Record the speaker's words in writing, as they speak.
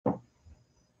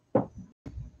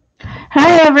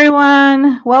Hi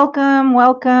everyone, welcome,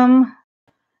 welcome.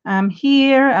 I'm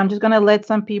here. I'm just gonna let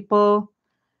some people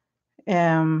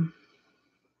um,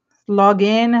 log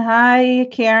in. Hi,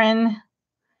 Karen,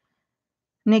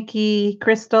 Nikki,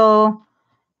 Crystal.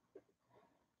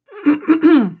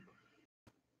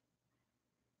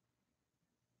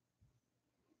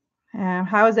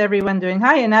 How is everyone doing?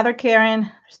 Hi, another Karen.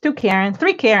 There's two Karens,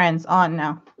 three Karens on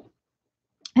now,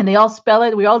 and they all spell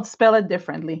it. We all spell it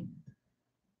differently.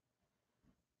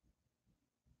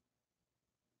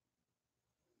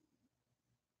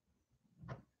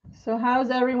 So, how's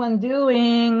everyone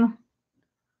doing?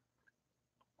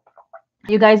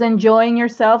 You guys enjoying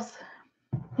yourselves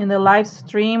in the live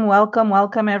stream? Welcome,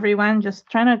 welcome everyone. Just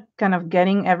trying to kind of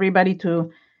getting everybody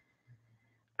to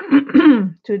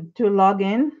to log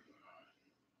in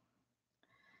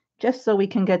just so we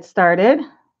can get started.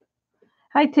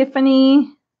 Hi,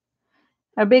 Tiffany.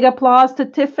 A big applause to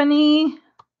Tiffany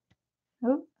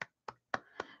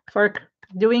for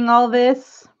doing all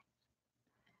this.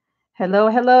 Hello,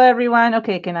 hello, everyone.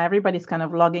 Okay, everybody's kind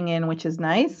of logging in, which is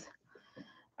nice.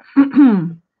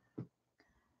 I'm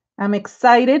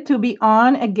excited to be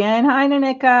on again. Hi,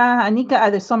 Naneka,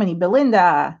 Anika. There's so many.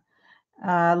 Belinda,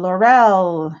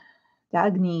 Laurel,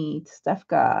 Dagny,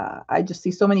 Stefka. I just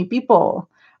see so many people.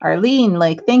 Arlene,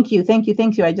 like, thank you, thank you,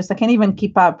 thank you. I can't even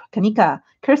keep up. Kanika,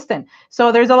 Kirsten.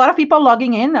 So there's a lot of people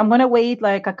logging in. I'm going to wait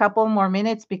like a couple more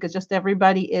minutes because just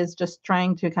everybody is just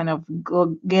trying to kind of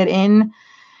go get in.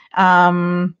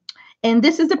 And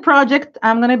this is the project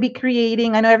I'm going to be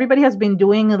creating. I know everybody has been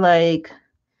doing like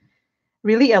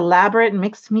really elaborate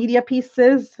mixed media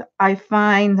pieces. I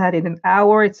find that in an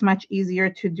hour, it's much easier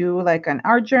to do like an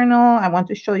art journal. I want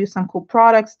to show you some cool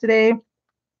products today.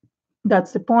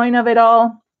 That's the point of it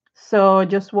all. So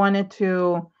just wanted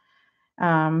to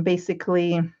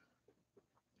basically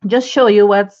just show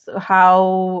you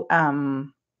how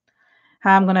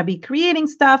I'm going to be creating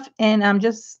stuff. And I'm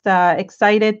just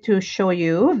excited to show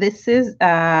you. This is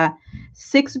a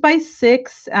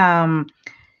 6x6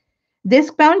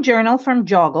 disc bound journal from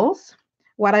Joggles.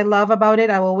 What I love about it,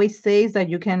 I always say, is that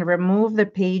you can remove the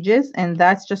pages, and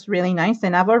that's just really nice.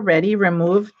 And I've already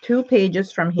removed 2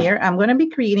 pages from here. I'm going to be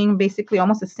creating basically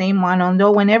almost the same one,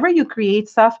 although whenever you create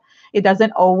stuff, it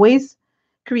doesn't always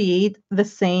create the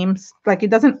same, like it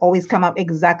doesn't always come up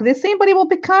exactly the same, but it will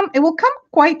come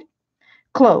quite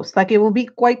close. Like it will be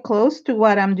quite close to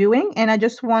what I'm doing. And I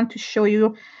just want to show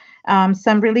you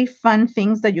some really fun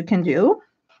things that you can do.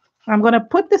 I'm going to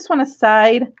put this one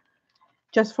aside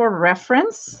just for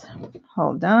reference.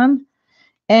 Hold on.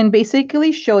 And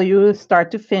basically show you start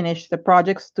to finish the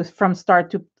projects from start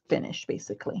to finish,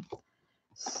 basically.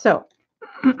 So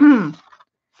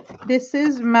this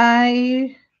is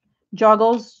my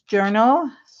Joggles journal.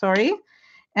 Sorry.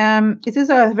 This is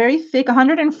a very thick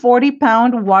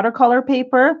 140-pound watercolor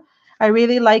paper. I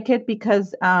really like it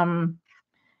because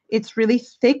it's really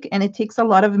thick and it takes a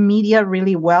lot of media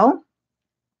really well.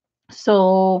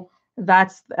 So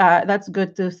that's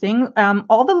good to think.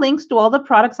 All the links to all the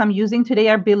products I'm using today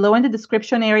are below in the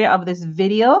description area of this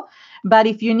video. But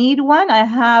if you need one, I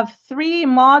have 3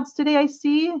 mods today. I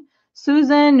see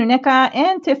Susan, Nuneka,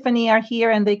 and Tiffany are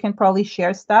here, and they can probably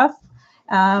share stuff.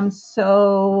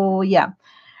 So yeah.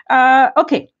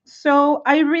 Okay, so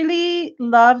I really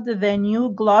loved the new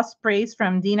gloss sprays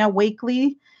from Dina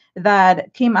Wakley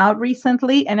that came out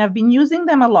recently, and I've been using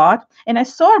them a lot. And I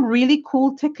saw a really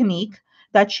cool technique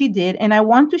that she did, and I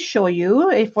want to show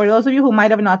you. If for those of you who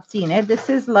might have not seen it, this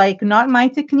is like not my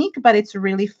technique, but it's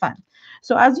really fun.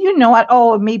 So as you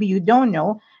know, maybe you don't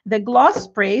know, the gloss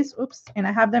sprays, oops, and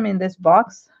I have them in this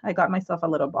box. I got myself a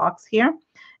little box here.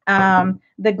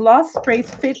 The gloss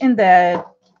sprays fit in the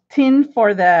tin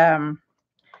for the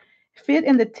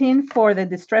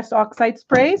distress oxide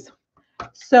sprays.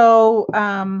 So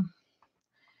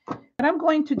what I'm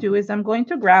going to do is I'm going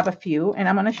to grab a few and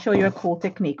I'm going to show you a cool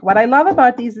technique. What I love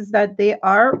about these is that they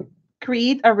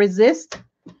create a resist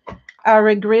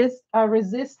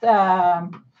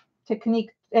technique.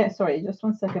 Sorry, just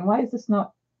one second. Why is this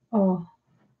not? Oh,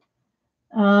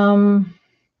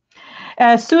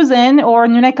 Susan or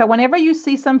Nuneka, whenever you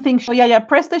see something,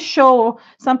 press the show.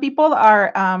 Some people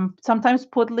are sometimes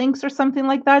put links or something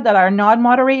like that are not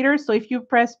moderators. So if you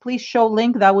press please show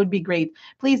link, that would be great.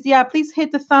 Please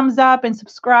hit the thumbs up and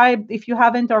subscribe if you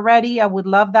haven't already. I would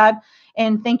love that.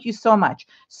 And thank you so much.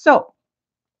 So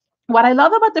what I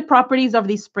love about the properties of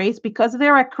these sprays, because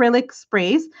they're acrylic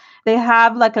sprays, they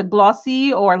have like a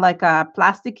glossy or like a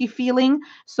plasticky feeling.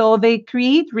 So they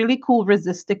create really cool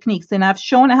resist techniques. And I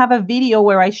have a video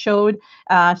where I showed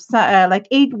like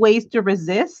 8 ways to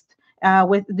resist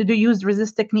to use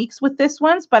resist techniques with this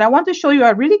ones, but I want to show you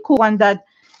a really cool one that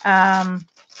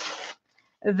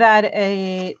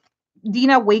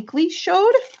Dina Wakley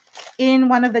showed in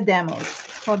one of the demos.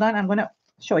 Hold on, I'm going to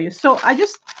show you. So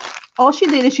all she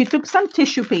did is she took some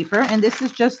tissue paper, and this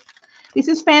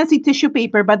is fancy tissue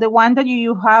paper, but the one that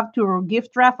you have to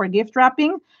gift wrap or gift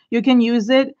wrapping, you can use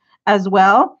it as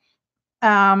well.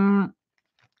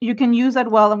 You can use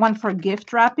that one for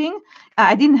gift wrapping.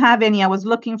 I didn't have any I was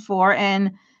looking for,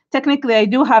 and technically I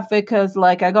do have it because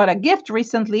like I got a gift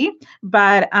recently,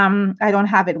 but I don't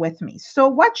have it with me. So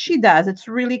what she does, it's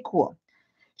really cool.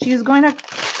 She's going to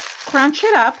crunch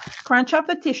up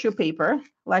the tissue paper,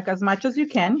 like as much as you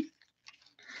can.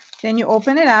 Then you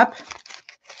open it up,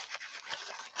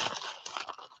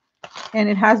 and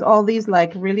it has all these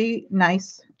like really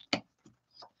nice,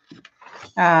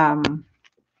 how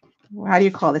do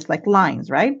you call this? Like lines,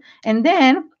 right? And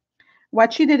then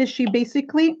what she did is she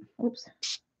basically,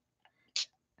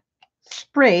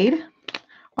 sprayed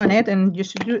on it, and you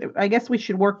should do, I guess we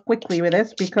should work quickly with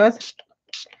this because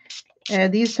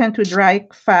these tend to dry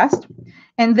fast.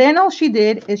 And then all she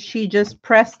did is she just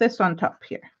pressed this on top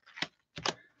here.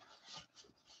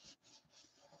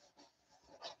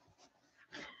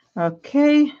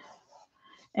 Okay.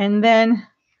 And then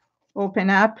open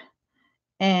up,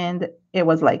 and it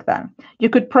was like that. You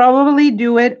could probably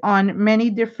do it on many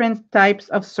different types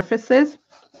of surfaces,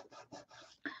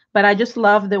 but I just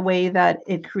love the way that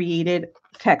it created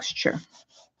texture.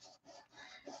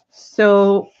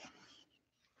 So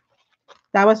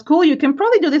that was cool. You can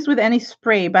probably do this with any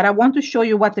spray, but I want to show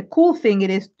you what the cool thing it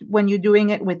is when you're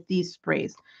doing it with these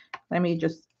sprays. Let me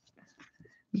just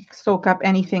soak up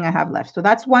anything I have left. So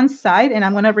that's one side, and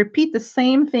I'm going to repeat the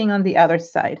same thing on the other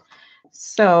side.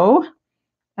 So,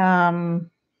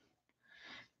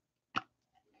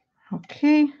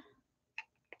 okay.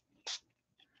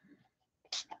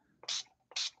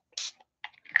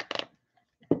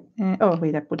 Oh,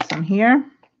 wait, I put some here.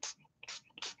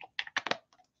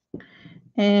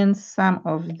 And some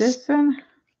of this one.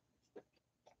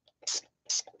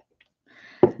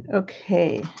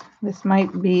 Okay, this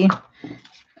might be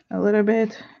a little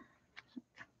bit.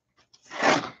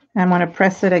 I'm going to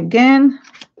press it again.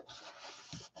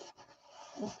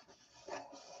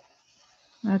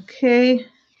 Okay.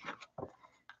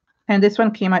 And this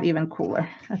one came out even cooler.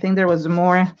 I think there was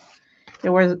more.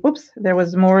 There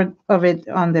was more of it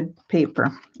on the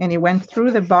paper, and it went through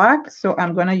the box. So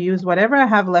I'm going to use whatever I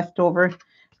have left over,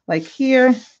 like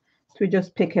here, to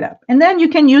just pick it up. And then you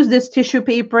can use this tissue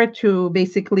paper to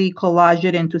basically collage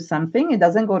it into something. It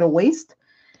doesn't go to waste.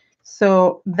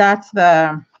 So that's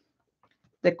the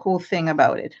cool thing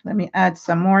about it. Let me add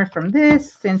some more from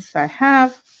this since I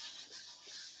have.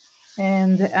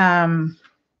 And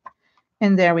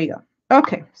there we go.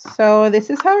 Okay, so this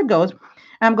is how it goes.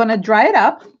 I'm going to dry it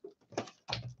up,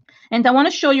 and I want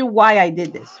to show you why I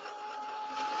did this.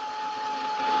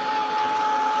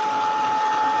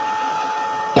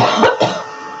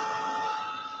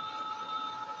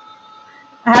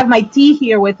 I have my tea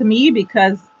here with me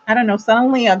because, I don't know,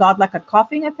 suddenly I got like a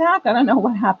coughing attack. I don't know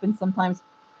what happens sometimes.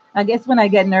 I guess when I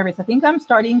get nervous. I think I'm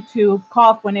starting to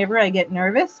cough whenever I get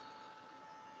nervous,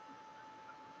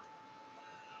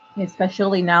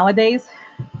 especially nowadays.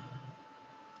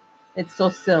 It's so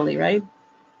silly, right?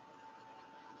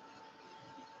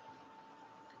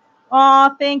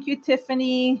 Oh, thank you,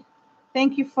 Tiffany.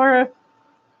 Thank you for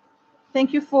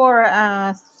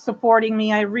supporting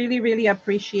me. I really, really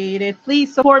appreciate it.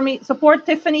 Please support me. Support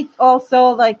Tiffany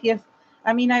also. Like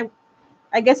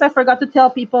I guess I forgot to tell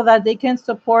people that they can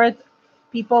support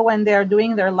people when they're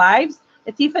doing their lives.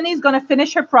 Tiffany's going to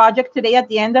finish her project today at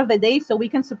the end of the day, so we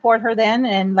can support her then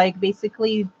and like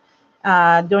basically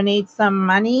donate some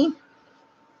money.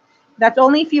 That's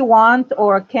only if you want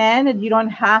or can, and you don't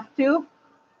have to.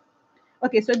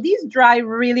 Okay, so these dry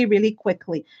really, really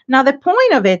quickly. Now, the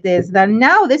point of it is that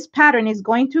now this pattern is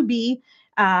going to be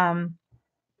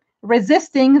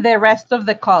resisting the rest of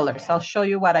the colors. I'll show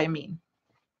you what I mean.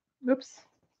 Oops.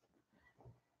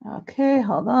 Okay,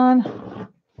 hold on.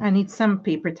 I need some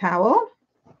paper towel.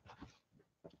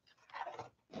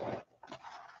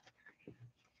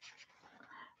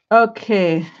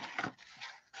 Okay.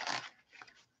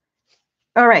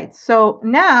 All right, so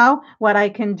now what I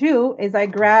can do is I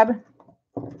grab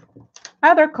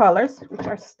other colors, which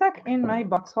are stuck in my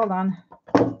box. Hold on.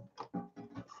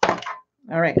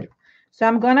 All right, so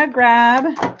I'm going to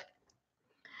grab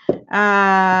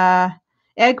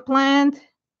eggplant,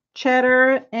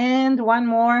 cheddar, and one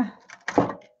more,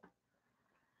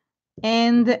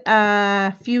 and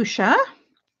fuchsia.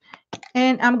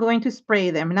 and I'm going to spray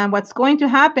them. Now what's going to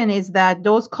happen is that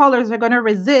those colors are going to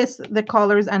resist the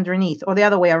colors underneath, or the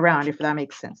other way around, if that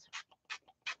makes sense.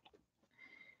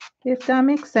 If that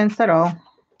makes sense at all.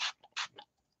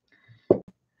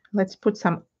 Let's put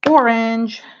some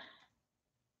orange.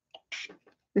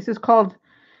 This is called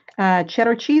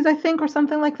cheddar cheese, I think, or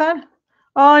something like that.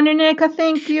 Oh, Nunika,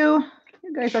 thank you.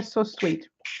 You guys are so sweet.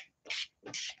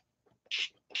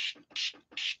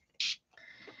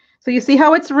 So you see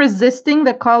how it's resisting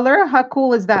the color? How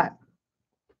cool is that?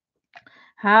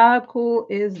 How cool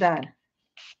is that?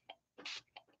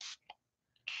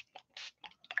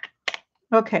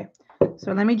 Okay,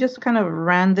 so let me just kind of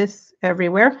run this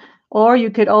everywhere. Or you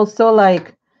could also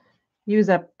like use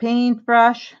a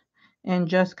paintbrush and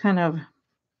just kind of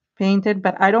paint it,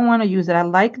 but I don't want to use it. I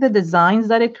like the designs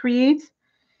that it creates.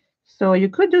 So you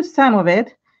could do some of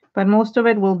it, but most of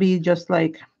it will be just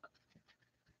like.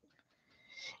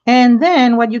 And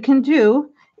then what you can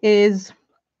do is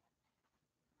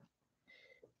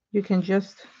you can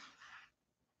just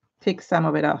take some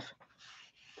of it off.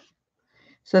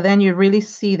 So then you really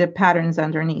see the patterns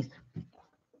underneath.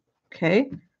 Okay.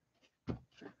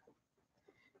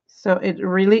 So it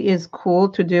really is cool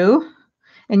to do.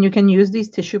 And you can use these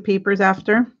tissue papers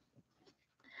after.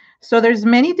 So there's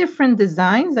many different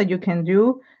designs that you can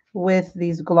do with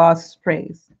these gloss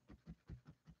sprays.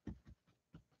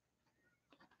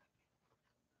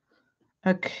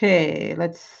 Okay,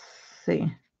 let's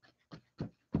see.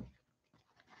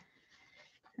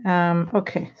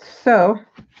 Okay, so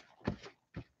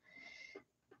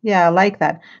yeah, I like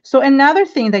that. So another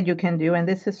thing that you can do, and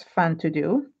this is fun to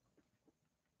do,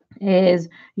 is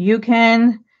you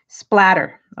can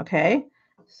splatter, okay?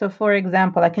 So for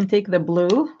example, I can take the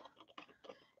blue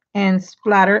and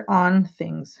splatter on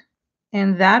things.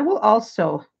 And that will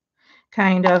also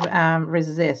kind of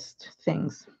resist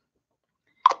things.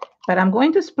 But I'm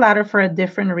going to splatter for a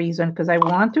different reason because I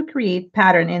want to create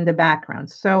pattern in the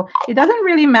background. So it doesn't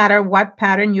really matter what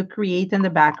pattern you create in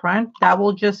the background. That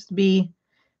will just be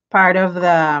part of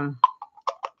the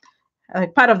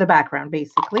background,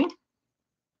 basically.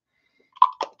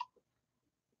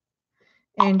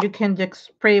 And you can just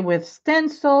spray with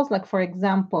stencils. Like, for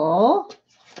example,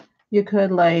 you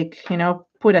could like, you know,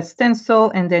 put a stencil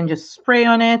and then just spray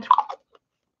on it.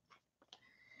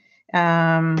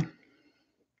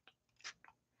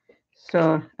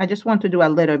 So I just want to do a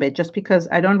little bit just because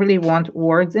I don't really want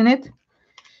words in it,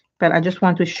 but I just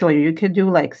want to show you. You could do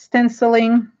like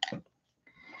stenciling.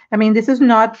 I mean, this is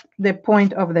not the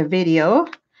point of the video.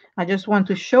 I just want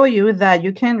to show you that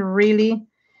you can really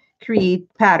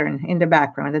create pattern in the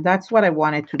background. And that's what I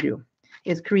wanted to do,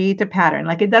 is create a pattern.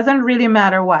 Like, it doesn't really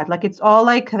matter what. Like, it's all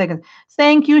like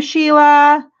thank you,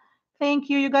 Sheila. Thank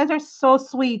you. You guys are so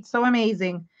sweet, so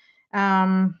amazing.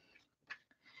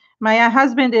 My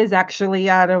husband is actually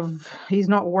he's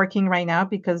not working right now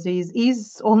because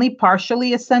he's only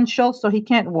partially essential, so he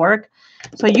can't work.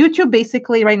 So YouTube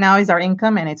basically right now is our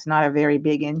income, and it's not a very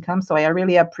big income. So I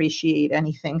really appreciate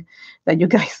anything that you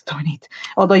guys donate.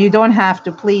 Although you don't have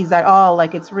to, please, at all.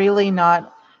 Like, it's really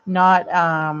not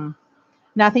nothing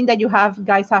that you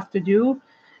guys have to do.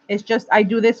 It's just I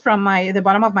do this from the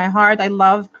bottom of my heart. I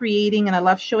love creating and I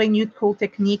love showing you cool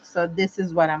techniques. So this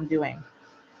is what I'm doing.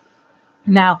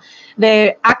 Now,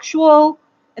 the actual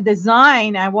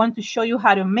design I want to show you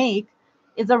how to make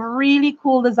is a really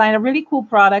cool design, a really cool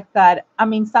product that, I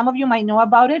mean, some of you might know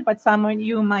about it, but some of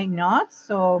you might not.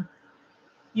 So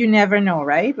you never know,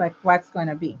 right? Like, what's going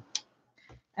to be.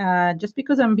 Just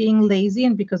because I'm being lazy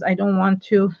and because I don't want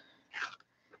to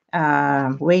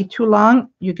wait too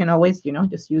long, you can always, you know,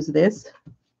 just use this.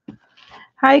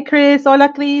 Hi, Chris.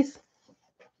 Hola, Chris.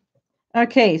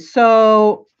 Okay,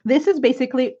 so this is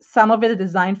basically some of the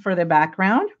design for the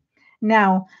background.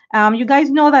 Now, you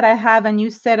guys know that I have a new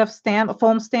set of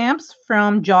foam stamps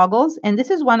from Joggles, and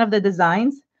this is one of the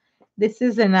designs. This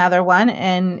is another one,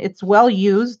 and it's well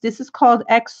used. This is called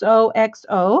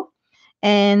XOXO,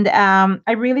 and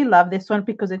I really love this one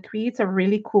because it creates a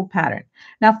really cool pattern.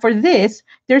 Now, for this,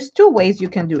 there's two ways you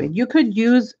can do it. You could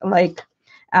use like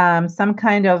some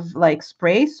kind of like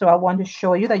spray. So I want to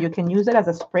show you that you can use it as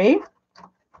a spray.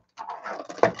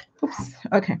 Oops.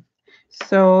 Okay.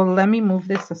 So let me move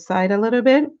this aside a little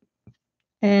bit.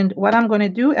 And what I'm going to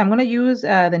do, I'm going to use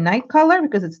the night color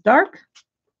because it's dark.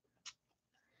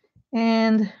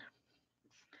 And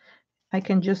I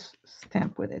can just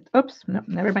stamp with it. Oops. No,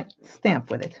 never mind.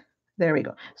 Stamp with it. There we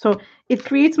go. So it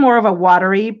creates more of a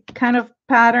watery kind of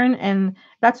pattern. And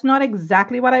that's not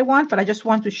exactly what I want, but I just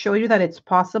want to show you that it's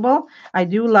possible. I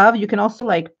do love, you can also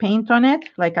like paint on it,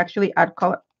 like actually add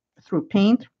color through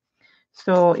paint.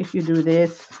 So if you do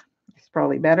this, it's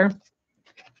probably better.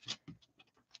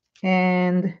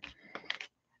 And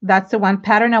that's the one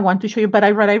pattern I want to show you. But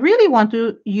what I really want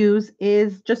to use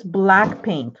is just black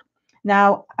paint.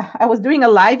 Now, I was doing a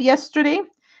live yesterday.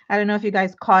 I don't know if you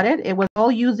guys caught it. It was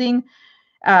all using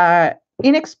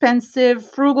inexpensive,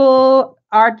 frugal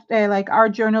art, like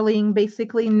art journaling.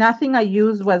 Basically, nothing I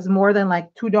used was more than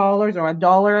like $2 or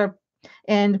 $1.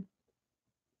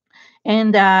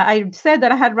 And I said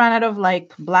that I had run out of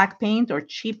like black paint or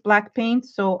cheap black paint.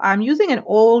 So I'm using an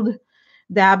old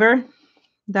dabber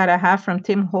that I have from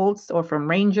Tim Holtz or from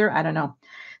Ranger. I don't know.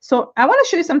 So I want to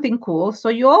show you something cool. So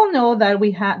you all know that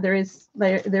we have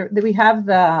we have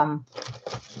the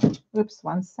oops,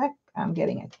 one sec. I'm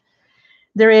getting it.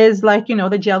 There is like, you know,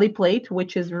 the jelly plate,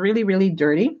 which is really, really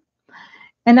dirty.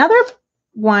 Another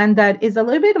one that is a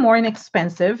little bit more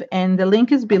inexpensive, and the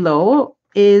link is below,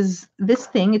 is this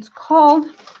thing. It's called,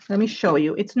 let me show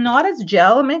you. It's not as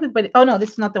gel, but oh no,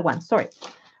 this is not the one. Sorry.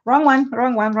 Wrong one.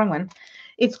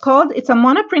 It's a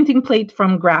monoprinting plate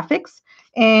from Grafix.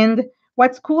 And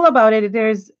what's cool about it,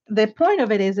 the point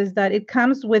of it is that it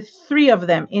comes with 3 of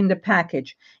them in the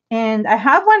package. And I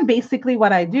have one, basically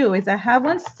what I do is I have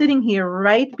one sitting here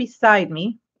right beside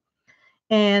me,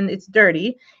 and it's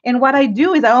dirty. And what I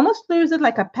do is I almost use it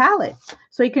like a palette.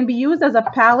 So it can be used as a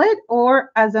palette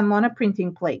or as a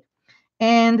monoprinting plate.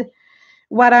 And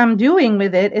what I'm doing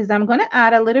with it is I'm going to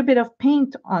add a little bit of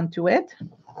paint onto it.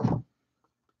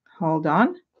 Hold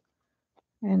on.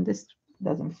 And this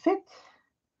doesn't fit.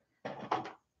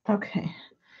 Okay.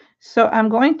 So I'm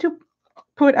going to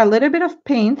put a little bit of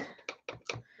paint,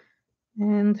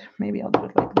 and maybe I'll do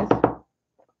it like this.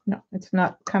 No, it's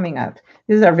not coming out.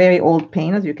 These are very old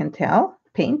paint, as you can tell.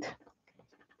 Paint.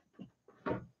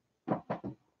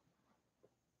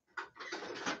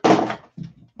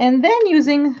 And then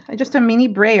using just a mini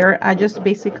brayer, I just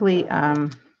basically,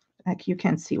 like you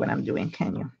can't see what I'm doing,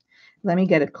 can you? Let me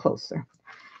get it closer.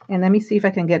 And let me see if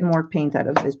I can get more paint out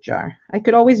of this jar. I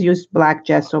could always use black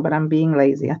gesso, but I'm being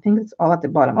lazy. I think it's all at the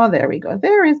bottom. Oh, there we go.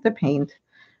 There is the paint.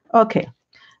 Okay.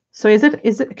 So is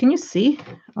it, can you see?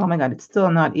 Oh my God, it's still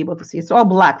not able to see. It's all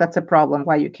black. That's a problem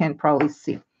why you can't probably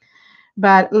see.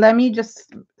 But let me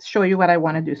just show you what I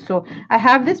want to do. So I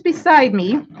have this beside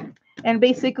me. And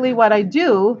basically what I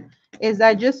do is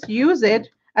I just use it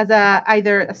as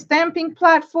either a stamping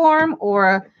platform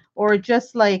or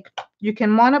just like you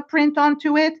can monoprint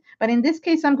onto it. But in this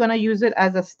case, I'm going to use it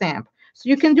as a stamp. So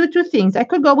you can do 2 things. I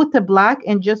could go with the black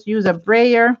and just use a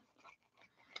brayer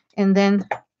and then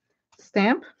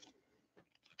stamp.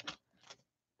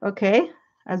 Okay,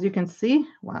 as you can see,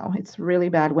 wow, it's really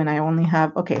bad when I only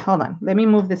have, okay, hold on. Let me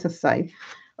move this aside.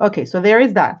 Okay, so there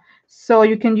is that. So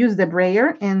you can use the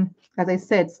brayer and, as I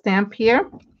said, stamp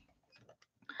here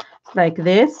like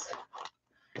this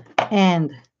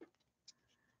and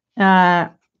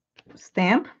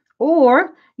stamp,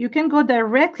 or you can go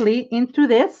directly into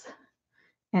this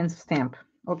and stamp.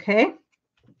 Okay.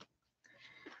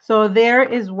 So there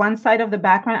is one side of the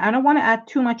background. I don't want to add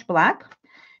too much black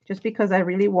just because I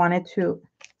really wanted to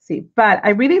see, but I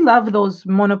really love those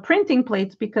monoprinting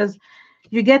plates because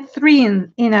you get 3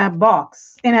 in a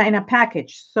box, in a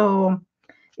package. So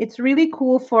it's really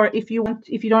cool for if you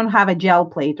don't have a gel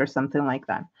plate or something like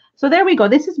that. So there we go.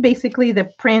 This is basically the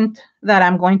print that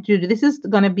I'm going to do. This is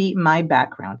going to be my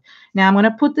background. Now I'm going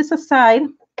to put this aside,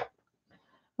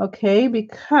 okay,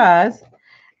 because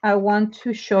I want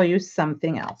to show you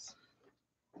something else.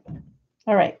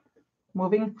 All right,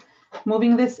 moving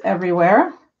this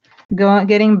everywhere.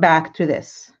 Getting back to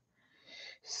this.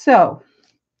 So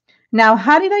now,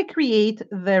 how did I create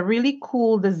the really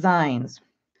cool designs?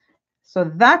 So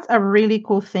that's a really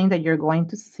cool thing that you're going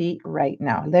to see right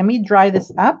now. Let me dry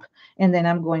this up, and then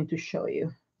I'm going to show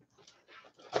you.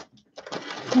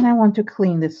 And I want to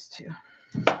clean this too.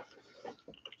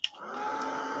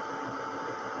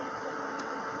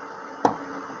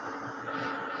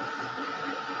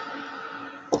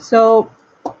 So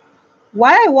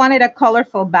why I wanted a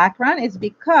colorful background is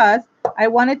because I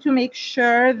wanted to make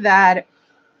sure that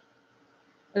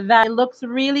it looks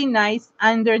really nice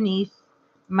underneath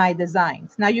my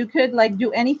designs. Now you could like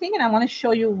do anything, and I want to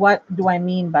show you what do I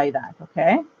mean by that,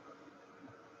 okay?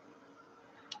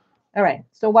 All right,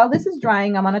 so while this is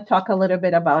drying, I'm going to talk a little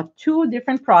bit about 2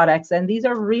 different products, and these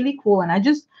are really cool. And I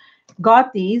just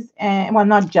got these, and well,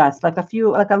 not just, like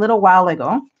a little while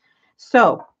ago.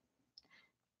 So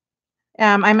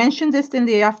I mentioned this in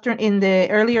the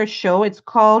earlier show. It's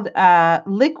called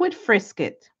Liquid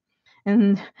Frisket.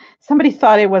 And somebody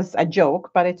thought it was a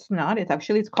joke, but it's not.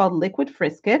 It's called Liquid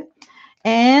Frisket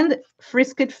and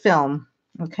Frisket Film.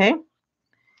 Okay.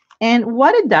 And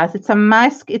what it does, it's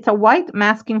a white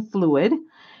masking fluid.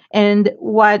 And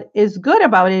what is good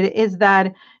about it is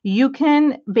that you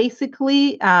can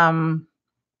basically, how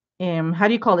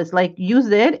do you call this? Like use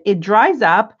it, it dries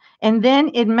up, and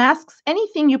then it masks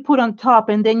anything you put on top,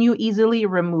 and then you easily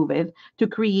remove it to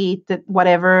create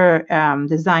whatever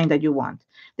design that you want.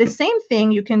 The same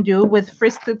thing you can do with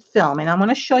Frisket film, and I'm going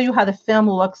to show you how the film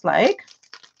looks like.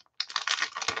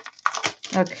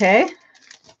 Okay.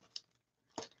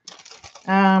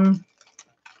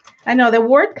 I know the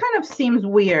word kind of seems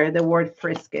weird, the word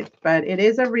Frisket, but it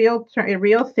is a real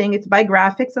thing. It's by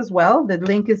Grafix as well. The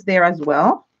link is there as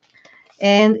well.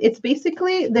 And it's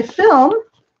basically the film.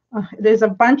 There's a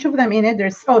bunch of them in it.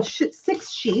 There's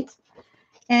 6 sheets.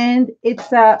 And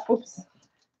it's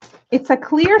a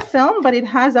clear film, but it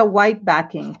has a white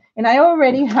backing. And I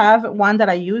already have one that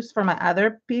I used for my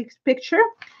other picture.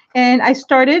 And I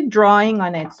started drawing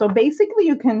on it. So basically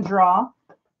you can draw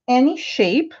any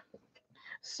shape.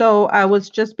 So I was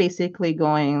just basically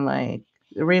going like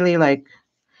really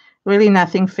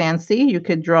nothing fancy. You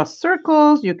could draw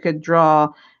circles. You could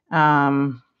draw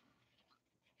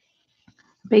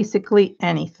basically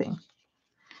anything.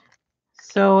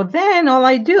 So then all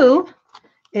I do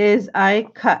is I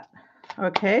cut.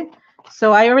 Okay.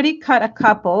 So I already cut a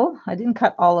couple. I didn't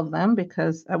cut all of them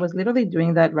because I was literally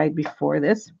doing that right before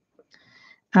this.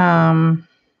 So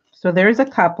there's a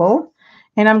couple.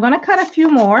 And I'm going to cut a few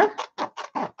more.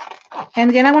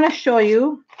 And then I want to show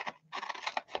you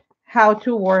how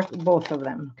to work both of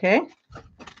them, okay?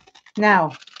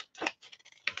 Now,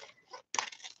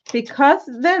 because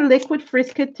the liquid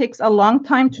Frisket takes a long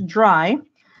time to dry,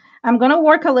 I'm going to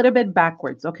work a little bit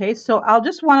backwards, okay? So I'll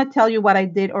just want to tell you what I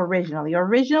did originally.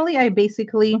 Originally, I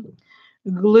basically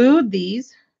glued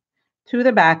these to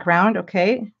the background,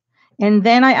 okay? And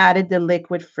then I added the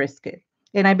liquid Frisket.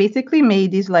 And I basically made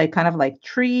these like kind of like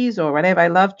trees or whatever. I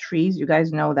love trees. You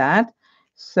guys know that.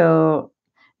 So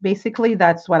basically,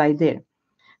 that's what I did.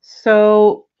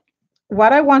 So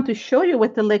what I want to show you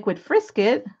with the liquid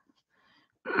Frisket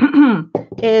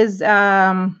is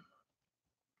how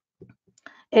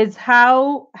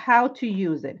to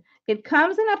use it. It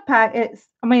comes in a pack.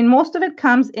 I mean, most of it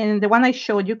comes in, the one I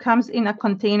showed you comes in a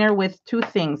container with 2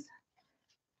 things.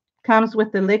 Comes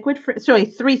with the liquid, sorry,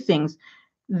 3 things.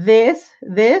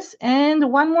 This, and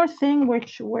one more thing, where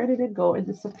did it go? It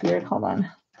disappeared. Hold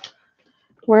on.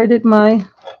 Where did my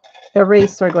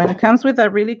eraser go? And it comes with a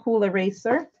really cool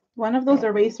eraser. One of those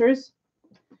erasers.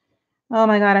 Oh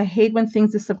my God, I hate when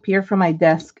things disappear from my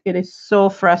desk. It is so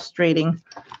frustrating.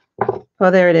 Oh,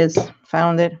 there it is.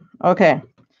 Found it. Okay.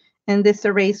 And this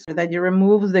eraser that you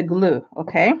remove the glue.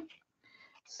 Okay.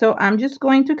 So I'm just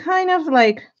going to kind of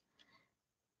like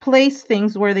place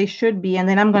things where they should be, and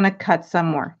then I'm going to cut some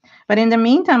more. But in the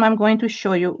meantime, I'm going to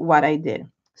show you what I did.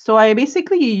 So I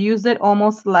basically use it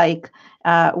almost like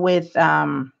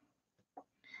you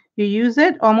use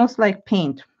it almost like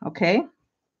paint, okay?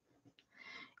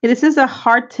 This is a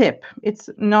hard tip. It's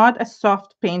not a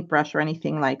soft paintbrush or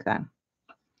anything like that.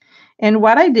 And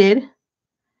what I did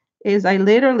is I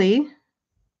literally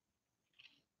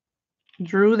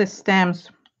drew the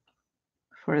stems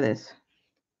for this.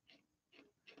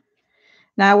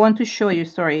 Now I want to show you,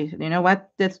 sorry, you know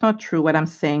what? That's not true what I'm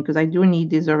saying because I do need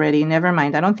this already. Never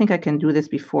mind. I don't think I can do this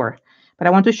before. But I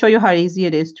want to show you how easy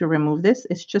it is to remove this.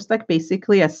 It's just like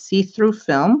basically a see-through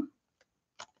film.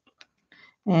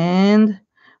 And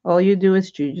all you do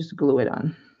is you just glue it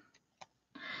on.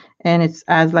 And it's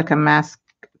as like a mask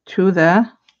to the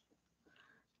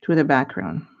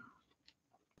background.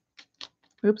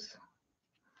 Oops.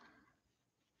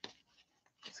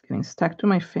 It's getting stuck to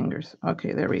my fingers.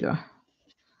 Okay, there we go.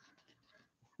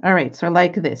 All right, so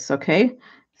like this, okay?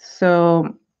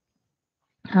 So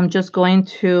I'm just going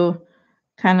to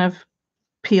kind of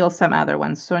peel some other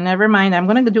ones. So never mind. I'm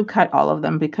going to cut all of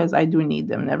them because I do need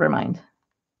them. Never mind.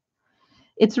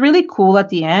 It's really cool at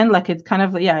the end. Like it's kind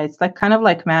of, yeah, it's like kind of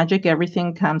like magic.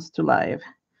 Everything comes to life.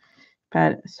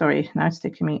 But sorry, now it's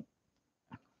taking me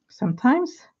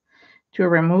sometimes to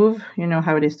remove, you know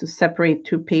how it is to separate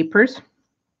 2 papers.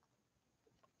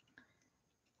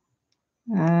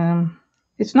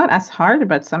 It's not as hard,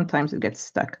 but sometimes it gets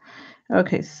stuck.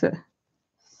 Okay, so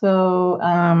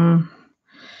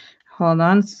hold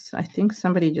on. I think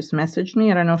somebody just messaged me.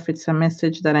 I don't know if it's a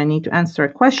message that I need to answer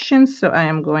a question, so I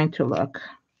am going to look.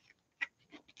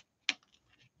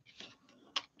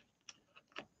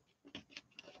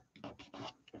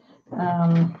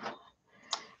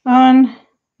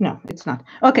 No, it's not.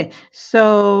 Okay,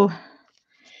 so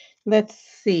let's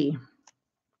see.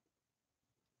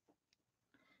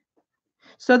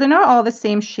 So they're not all the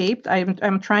same shape.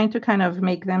 I'm trying to kind of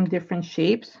make them different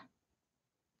shapes.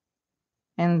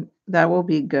 And that will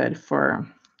be good for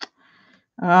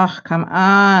Oh, come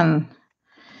on.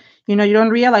 You know, you don't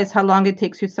realize how long it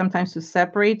takes you sometimes to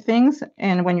separate things.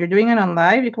 And when you're doing it on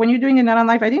live, when you're doing it not on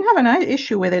live, I didn't have an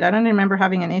issue with it. I don't remember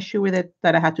having an issue with it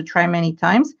that I had to try many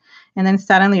times. And then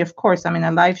suddenly, of course, I'm in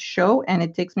a live show and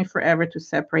it takes me forever to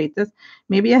separate this.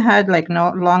 Maybe I had like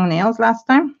no long nails last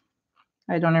time.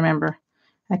 I don't remember.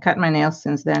 I cut my nails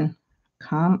since then.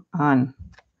 Come on.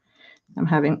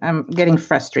 I'm getting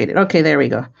frustrated. Okay, there we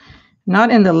go.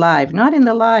 Not in the live. Not in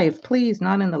the live. Please,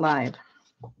 not in the live.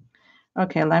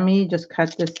 Okay, let me just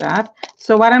cut this out.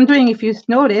 So what I'm doing, if you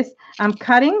notice, I'm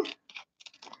cutting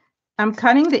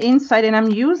the inside and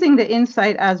I'm using the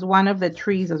inside as one of the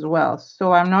trees as well.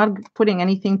 So I'm not putting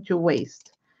anything to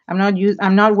waste. I'm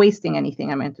not wasting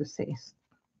anything, I meant to say.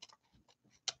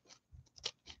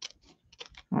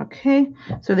 Okay,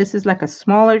 so this is like a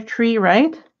smaller tree,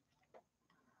 right?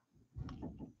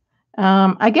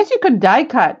 I guess you could die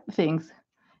cut things.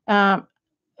 I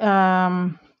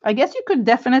guess you could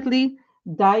definitely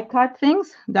die cut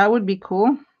things. That would be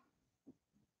cool.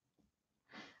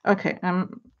 Okay,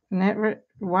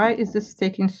 why is this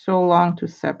taking so long to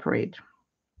separate?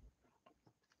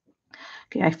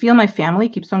 Okay, I feel my family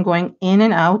keeps on going in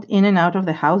and out of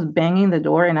the house, banging the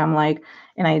door, and I'm like,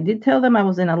 and I did tell them I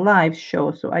was in a live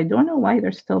show, so I don't know why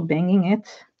they're still banging it.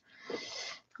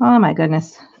 Oh my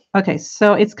goodness. Okay,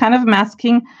 so it's kind of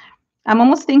masking. I'm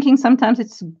almost thinking sometimes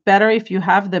it's better if you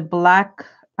have the black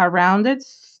around it,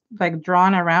 like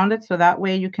drawn around it, so that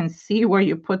way you can see where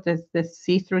you put this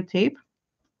see-through tape.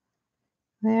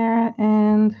 There,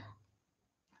 and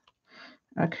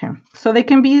okay, so they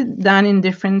can be done in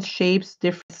different shapes,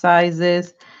 different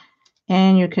sizes,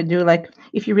 and you could do like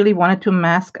if you really wanted to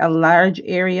mask a large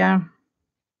area.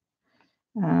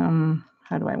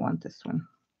 How do I want this one?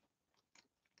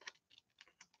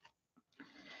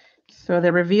 So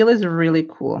the reveal is really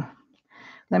cool.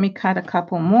 Let me cut a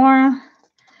couple more.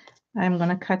 I'm going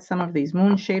to cut some of these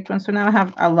moon-shaped ones. So now I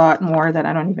have a lot more that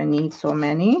I don't even need so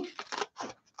many.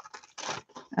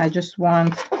 I just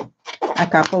want a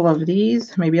couple of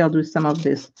these. Maybe I'll do some of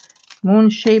this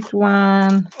moon-shaped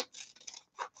one.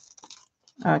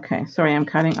 Okay, sorry, I'm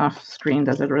cutting off screen.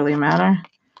 Does it really matter?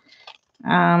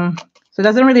 So it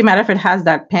doesn't really matter if it has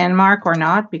that pen mark or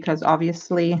not, because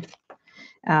obviously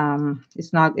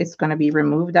it's going to be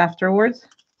removed afterwards.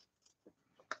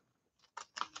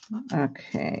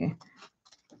 Okay.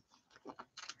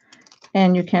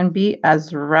 And you can be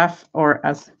as rough or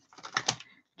as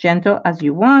gentle as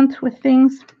you want with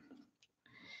things.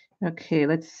 Okay,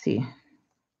 let's see.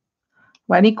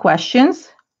 Any questions?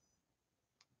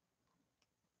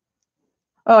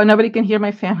 Oh, nobody can hear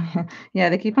my family. Yeah,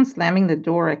 they keep on slamming the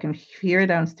door. I can hear it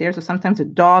downstairs. So sometimes a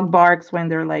dog barks when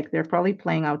they're probably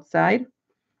playing outside.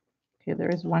 Okay, there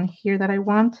is one here that I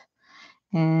want.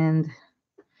 And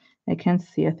I can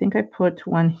see, I think I put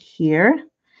one here.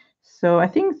 So I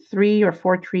think 3 or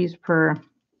 4 trees per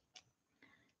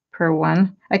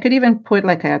one. I could even put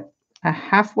like a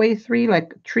halfway tree,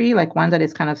 like one that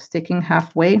is kind of sticking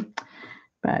halfway,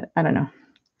 but I don't know.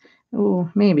 Oh,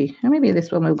 maybe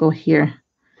this one will go here.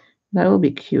 That will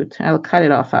be cute. I'll cut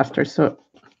it off after, so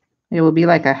it will be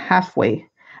like a halfway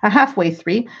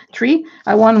tree.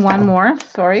 I want one more.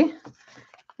 Sorry.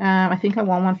 I think I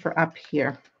want one for up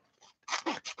here.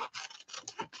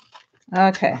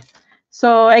 Okay.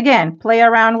 So again, play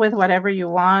around with whatever you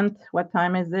want. What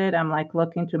time is it? I'm like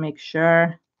looking to make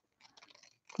sure.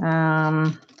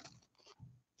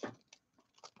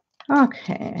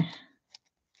 Okay.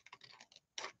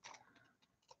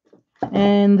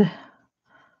 And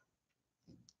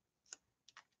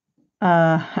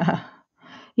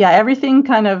yeah, everything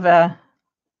kind of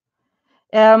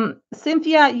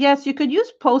Cynthia, yes, you could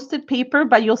use Post-it paper,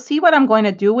 but you'll see what I'm going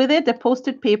to do with it. The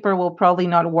Post-it paper will probably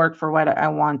not work for what I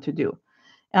want to do.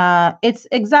 It's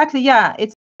exactly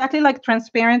like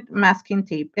transparent masking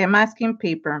tape, masking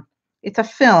paper. It's a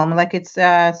film, like it's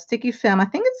a sticky film. I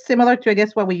think it's similar to, I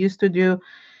guess, what we used to do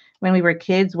when we were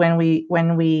kids, when we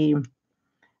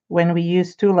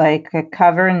used to like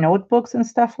cover notebooks and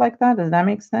stuff like that. Does that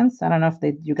make sense? I don't know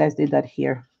if you guys did that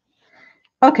here.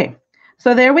 Okay,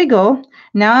 so there we go.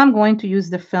 Now I'm going to use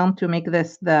the film to make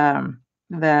this the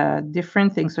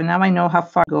different things. So now I know how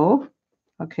far to go.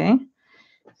 Okay,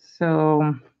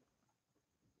 so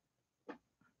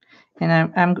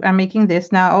and I'm making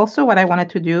this now. Also, what I wanted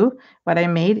to do, what I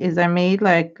made is I made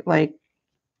like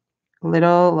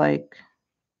little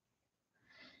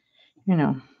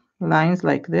lines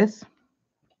like this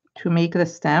to make the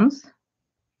stems,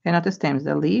 and not the stems,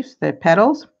 the leaves, the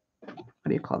petals. What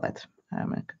do you call that?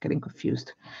 I'm getting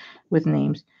confused with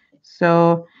names.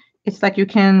 So it's like you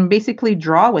can basically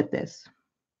draw with this.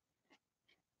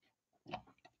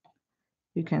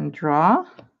 You can draw,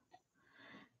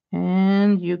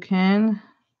 and you can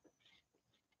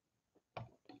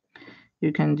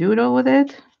doodle with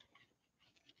it.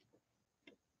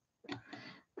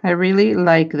 I really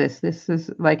like this. This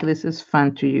is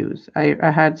fun to use. I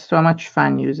had so much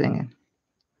fun using it.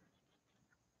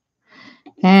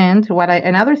 And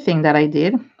another thing that I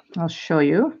did, I'll show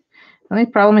you. The only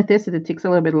problem with this is it takes a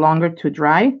little bit longer to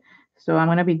dry. So I'm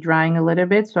going to be drying a little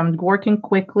bit. So I'm working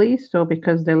quickly. So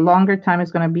because the longer time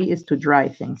is going to be is to dry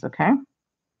things, okay?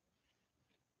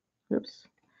 Oops.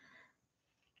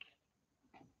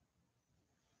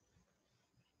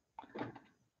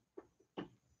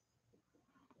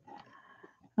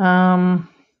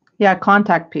 Yeah,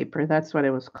 contact paper. That's what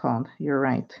it was called. You're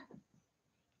right.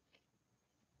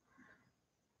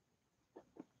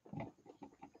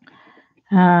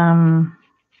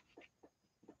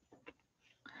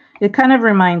 It kind of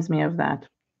reminds me of that,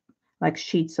 like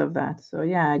sheets of that. So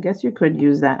yeah, I guess you could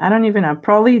use that. I don't even know.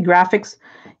 Probably Grafix,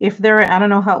 if they're, I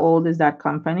don't know how old is that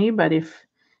company, but if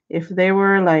they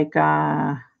were like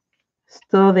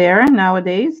still there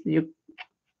nowadays,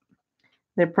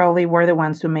 they probably were the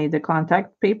ones who made the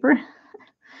contact paper.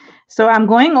 So I'm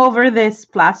going over this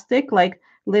plastic, like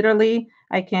literally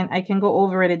I can go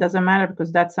over it. It doesn't matter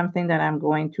because that's something that I'm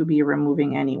going to be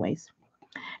removing anyways.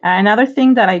 Another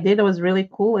thing that I did that was really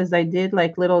cool is I did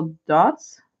like little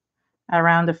dots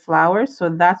around the flowers. So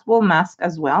that will mask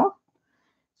as well.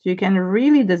 So you can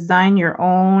really design your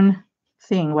own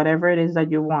thing, whatever it is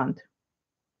that you want.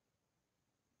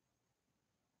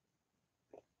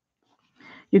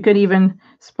 You could even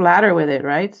splatter with it,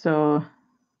 right? So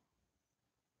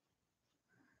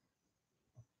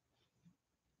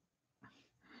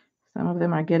some of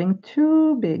them are getting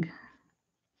too big.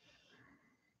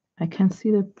 I can't see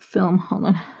the film. Hold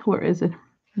on. Where is it?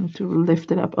 I need to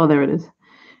lift it up. Oh, there it is.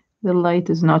 The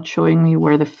light is not showing me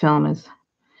where the film is.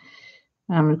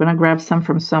 I'm going to grab some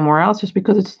from somewhere else just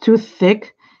because it's too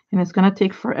thick and it's going to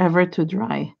take forever to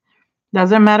dry.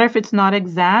 Doesn't matter if it's not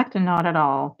exact, not at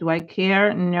all. Do I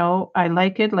care? No, I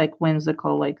like it like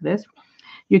whimsical like this.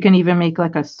 You can even make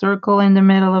like a circle in the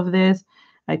middle of this.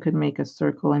 I could make a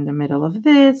circle in the middle of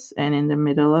this and in the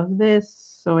middle of this.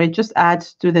 So it just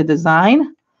adds to the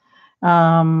design.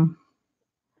 So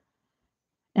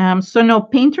no,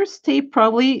 painter's tape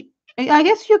probably, I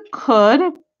guess you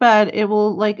could, but it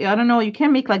will like, I don't know, you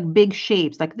can make like big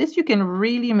shapes. Like this, you can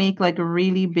really make like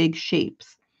really big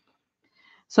shapes.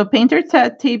 So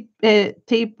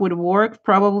tape would work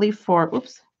probably for,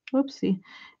 oopsie.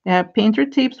 Painter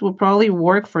tapes will probably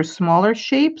work for smaller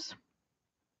shapes,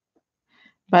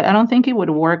 but I don't think it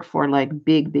would work for like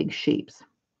big shapes.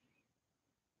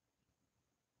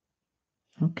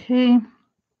 Okay.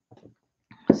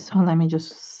 So let me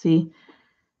just see.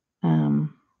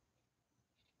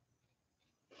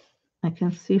 I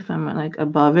can see if I'm like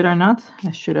above it or not.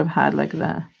 I should have had like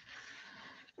the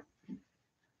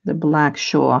black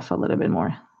show off a little bit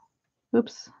more.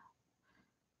 Oops.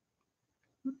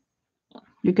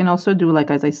 You can also do,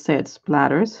 like, as I said,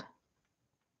 splatters.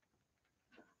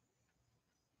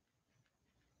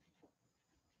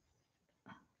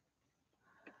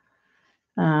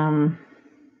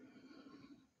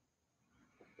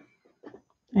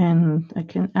 And I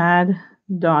can add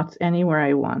dots anywhere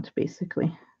I want,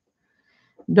 basically.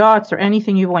 Dots or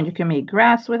anything you want. You can make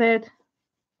grass with it,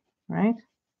 right?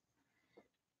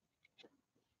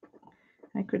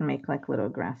 I could make like little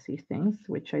grassy things,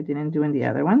 which I didn't do in the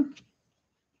other one.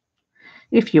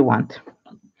 If you want.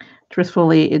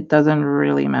 Truthfully, it doesn't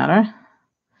really matter.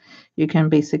 You can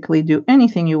basically do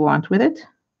anything you want with it.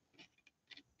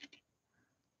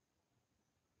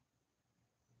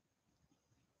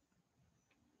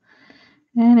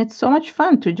 And it's so much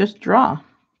fun to just draw.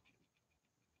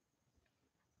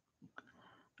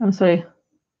 I'm sorry.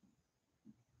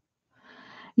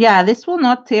 Yeah, this will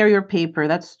not tear your paper.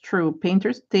 That's true.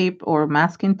 Painter's tape or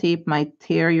masking tape might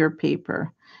tear your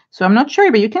paper. So I'm not sure,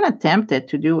 but you can attempt it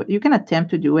to do it. You can attempt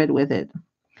to do it with it.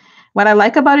 What I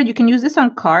like about it, you can use this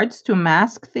on cards to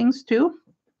mask things too.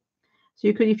 So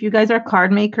you could, if you guys are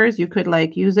card makers, you could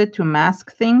like use it to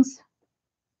mask things.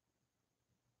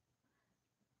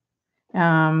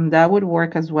 That would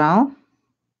work as well.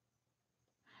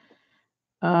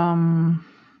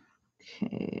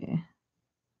 Okay.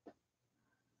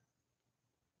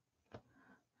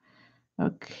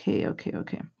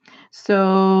 Okay.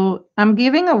 So I'm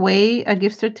giving away a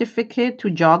gift certificate to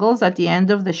Joggles at the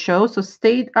end of the show. So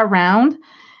stay around.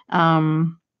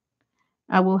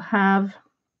 I will have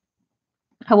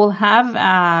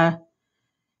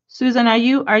Susan, are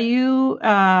you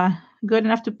good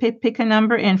enough to pick a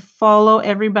number and follow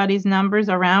everybody's numbers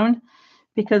around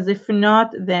because if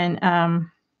not, then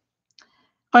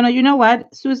oh no, you know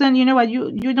what, Susan, you know what,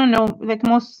 you don't know, like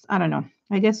most, I don't know.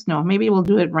 I guess no. Maybe we'll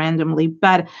do it randomly.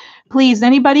 But please,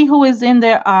 anybody who is in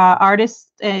the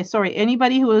sorry,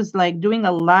 anybody who is like doing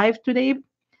a live today,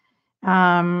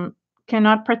 um,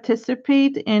 cannot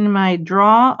participate in my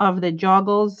draw of the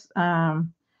Joggles, uh,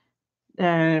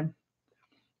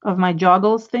 of my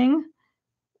Joggles thing.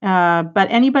 But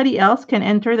anybody else can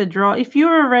enter the draw. If you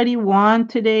already won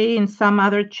today in some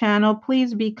other channel,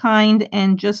 please be kind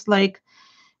and just like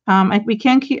we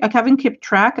can't keep, I haven't kept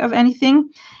track of anything.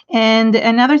 And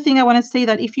another thing I want to say,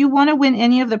 that if you want to win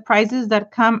any of the prizes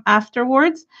that come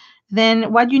afterwards,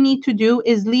 then what you need to do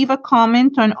is leave a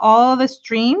comment on all the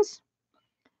streams,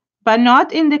 but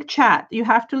not in the chat. You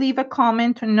have to leave a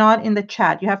comment, not in the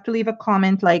chat. You have to leave a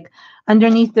comment like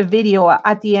underneath the video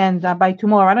at the end by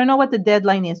tomorrow. I don't know what the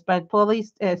deadline is, but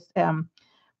police is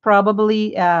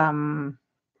probably what do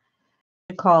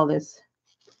you call this?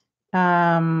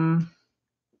 How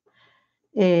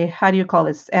do you call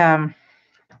this?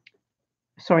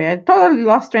 Sorry, I totally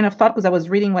lost train of thought because I was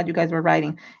reading what you guys were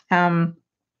writing.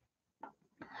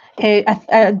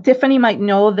 Tiffany might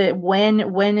know that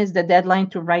when is the deadline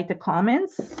to write the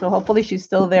comments. So hopefully she's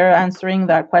still there answering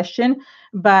that question.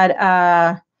 But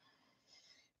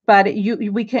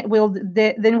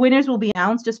the winners will be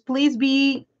announced. Just please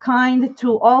be kind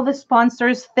to all the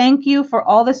sponsors. Thank you for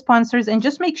all the sponsors, and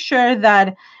just make sure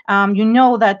that you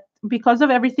know that because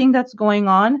of everything that's going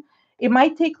on, it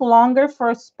might take longer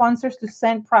for sponsors to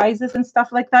send prizes and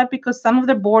stuff like that because some of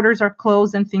the borders are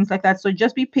closed and things like that. So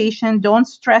just be patient. Don't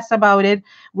stress about it.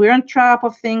 We're on top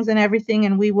of things and everything,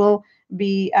 and we will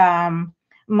be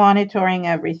monitoring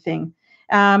everything.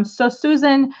 So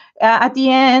Susan, at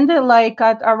the end, like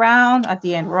at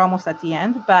the end, we're almost at the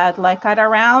end, but like at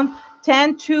around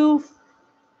 10 to,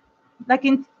 like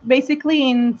in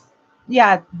basically in,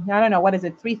 yeah, I don't know, what is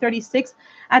it, 3:36?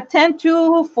 At 10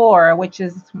 to 4, which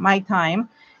is my time,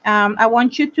 I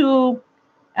want you to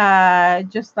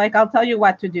just like, I'll tell you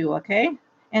what to do, okay?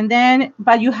 And then,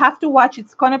 but you have to watch,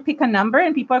 it's going to pick a number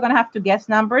and people are going to have to guess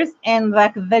numbers, and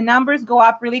like the numbers go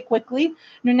up really quickly.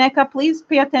 Nuneka, please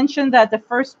pay attention that the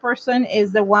first person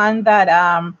is the one that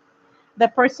the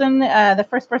first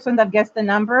person that gets the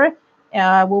number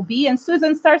will be. And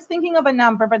Susan starts thinking of a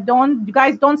number, but you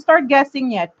guys don't start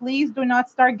guessing yet. Please do not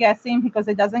start guessing because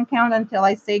it doesn't count until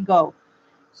I say go.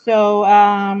 So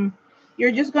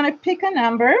you're just going to pick a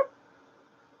number,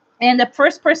 and the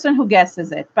first person who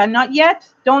guesses it, but not yet.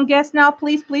 Don't guess now,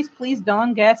 please, please, please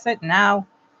don't guess it now.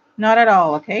 Not at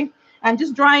all, okay? I'm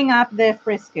just drying up the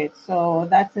Frisket, so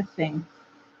that's a thing.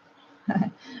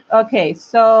 Okay,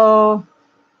 so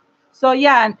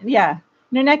yeah.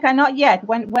 Nuneka, not yet.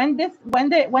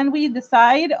 When we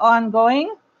decide on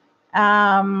going,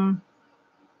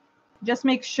 just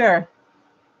make sure.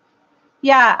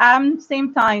 Yeah, I'm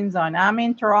same time zone. I'm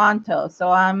in Toronto,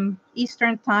 so I'm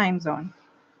Eastern time zone.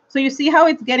 So you see how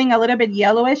it's getting a little bit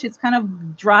yellowish? It's kind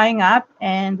of drying up,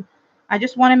 and I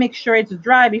just want to make sure it's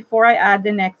dry before I add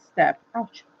the next step.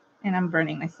 Ouch, and I'm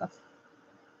burning myself.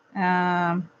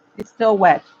 It's still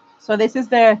wet. So this is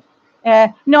the,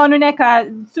 no,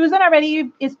 Nuneka, Susan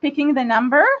already is picking the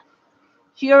number.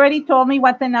 She already told me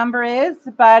what the number is,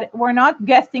 but we're not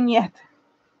guessing yet.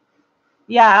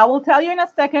 Yeah, I will tell you in a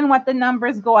second what the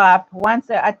numbers go up once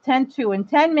at 10 to. In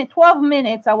 12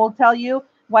 minutes, I will tell you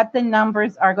what the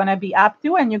numbers are going to be up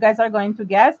to, and you guys are going to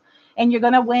guess, and you're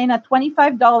going to win a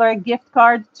 $25 gift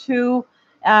card to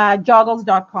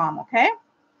joggles.com, okay?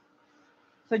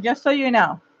 So just so you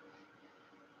know.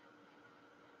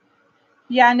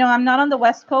 Yeah, no, I'm not on the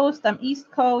West Coast. I'm East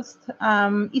Coast,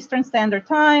 Eastern Standard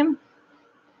Time.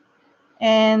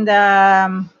 And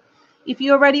if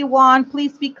you already won,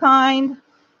 please be kind.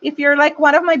 If you're like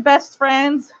one of my best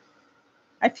friends,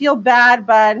 I feel bad,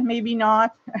 but maybe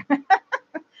not.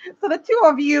 So the two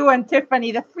of you and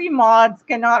Tiffany, the free mods,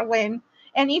 cannot win.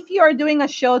 And if you are doing a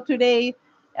show today,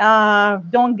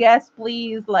 don't guess,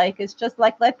 please. Like, it's just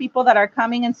like, let people that are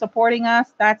coming and supporting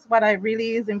us. That's what I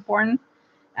really is important.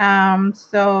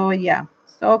 So yeah.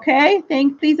 So okay.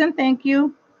 Please and thank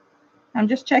you. I'm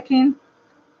just checking.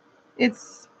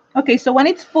 It's okay. So when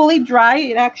it's fully dry,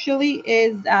 it actually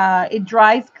is. It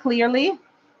dries clearly.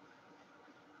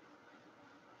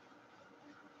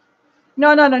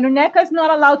 No. Nuneka is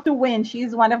not allowed to win.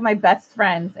 She's one of my best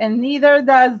friends, and neither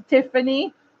does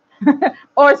Tiffany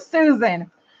or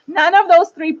Susan. None of those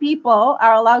three people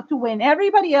are allowed to win.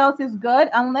 Everybody else is good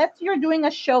unless you're doing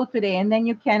a show today, and then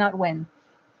you cannot win.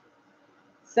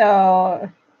 So,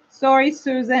 sorry,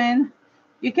 Susan.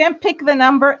 You can pick the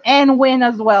number and win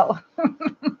as well.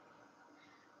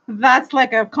 That's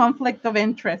like a conflict of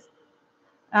interest.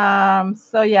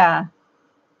 So yeah.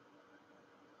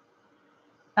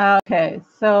 Okay.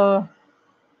 So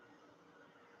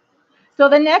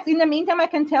the next, in the meantime, I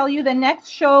can tell you the next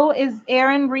show is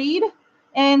Aaron Reed.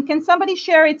 And can somebody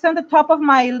share? It's on the top of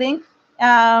my link.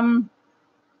 Can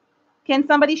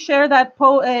somebody share that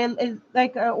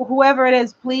whoever it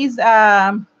is, please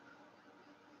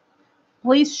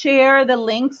share the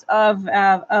links of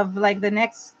like the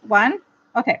next one.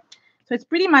 Okay. So it's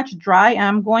pretty much dry.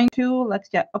 I'm going to,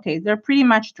 okay, they're pretty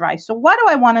much dry. So what do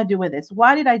I want to do with this?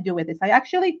 What did I do with this? I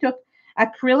actually took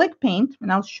acrylic paint,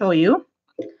 and I'll show you.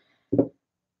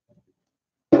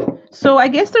 So I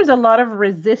guess there's a lot of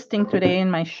resisting today in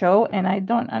my show, and I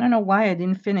don't know why I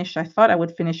didn't finish. I thought I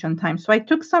would finish on time. So I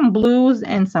took some blues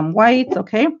and some whites,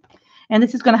 okay? And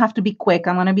this is going to have to be quick.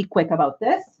 I'm going to be quick about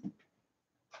this.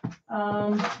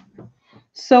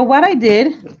 So what I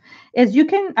did is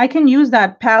I can use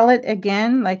that palette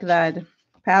again, like that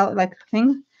palette like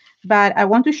thing, but I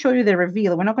want to show you the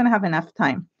reveal. We're not going to have enough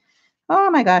time.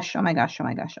 Oh my gosh, oh my gosh, oh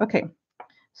my gosh. Okay.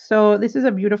 So this is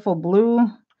a beautiful blue.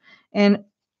 And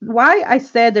why I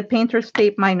said the painter's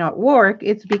tape might not work,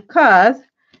 it's because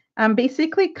I'm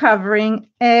basically covering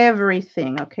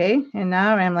everything, okay? And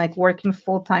now I'm like working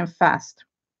full-time fast.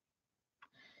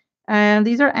 And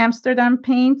these are Amsterdam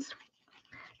paints.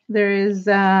 There is,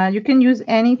 you can use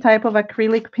any type of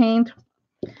acrylic paint.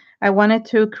 I wanted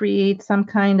to create some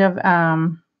kind of,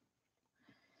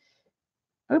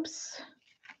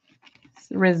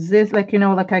 resist, like, you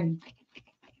know, like a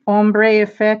ombre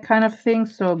effect kind of thing.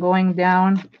 So going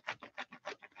down.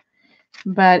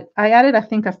 But I added, I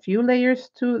think, a few layers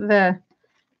to the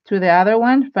other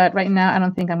one. But right now, I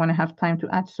don't think I'm going to have time to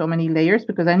add so many layers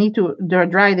because I need to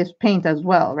dry this paint as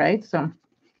well, right? So,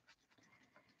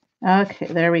 okay,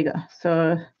 there we go.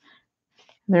 So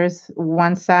there's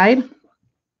one side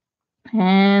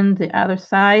and the other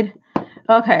side.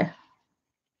 Okay.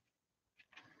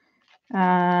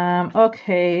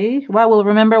 Okay. Well, we'll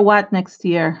remember what next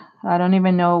year. I don't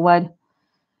even know what.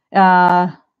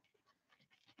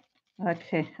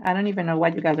 Okay. I don't even know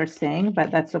what you guys are saying, but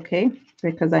that's okay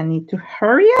because I need to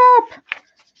hurry up.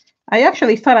 I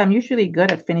actually thought I'm usually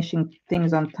good at finishing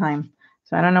things on time.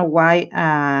 So I don't know why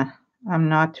I'm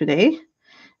not today,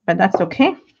 but that's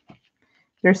okay.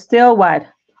 There's still what?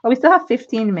 Oh, we still have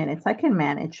 15 minutes. I can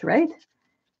manage, right?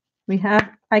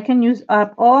 I can use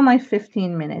up all my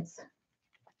 15 minutes.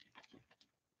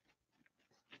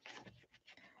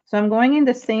 So I'm going in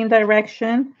the same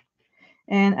direction.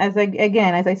 And as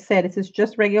I said, this is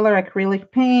just regular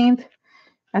acrylic paint.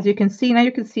 As you can see, now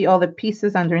you can see all the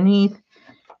pieces underneath.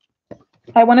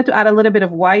 I wanted to add a little bit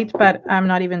of white, but I'm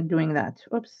not even doing that.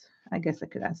 Oops. I guess I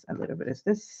could add a little bit of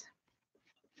this.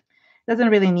 Doesn't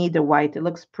really need the white. It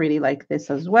looks pretty like this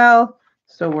as well.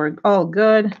 So we're all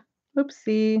good.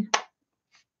 Oopsie.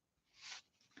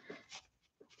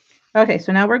 Okay,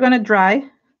 so now we're going to dry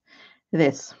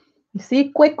this. You see,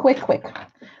 quick.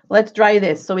 Let's dry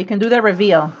this so we can do the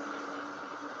reveal.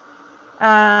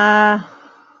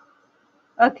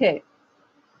 Okay.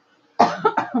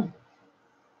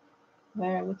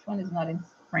 Which one is not in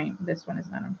frame? This one is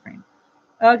not in frame.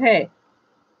 Okay.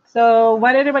 So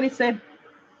what did everybody say?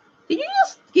 Did you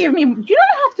just give me? You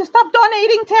don't have to stop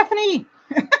donating, Tiffany.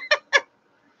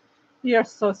 You're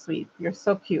so sweet. You're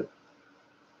so cute.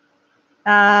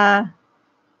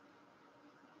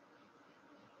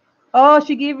 Oh,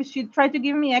 she tried to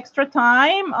give me extra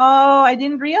time. Oh, I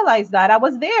didn't realize that. I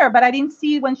was there, but I didn't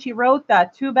see when she wrote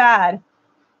that. Too bad.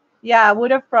 Yeah, I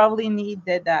would have probably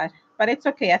needed that. But it's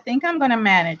okay. I think I'm going to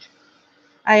manage.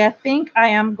 I think I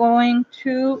am going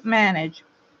to manage.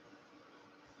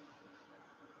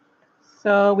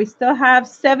 So we still have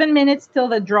 7 minutes till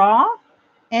the draw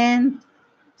and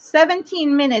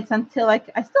 17 minutes until I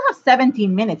still have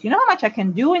 17 minutes. You know how much I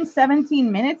can do in 17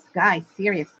 minutes? Guys,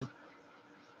 seriously.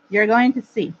 You're going to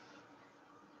see.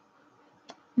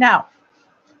 Now,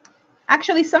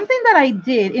 actually, something that I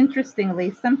did,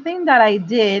 interestingly, that I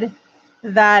did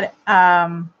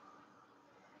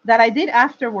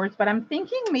afterwards, but I'm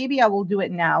thinking maybe I will do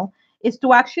it now, is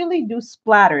to actually do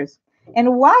splatters.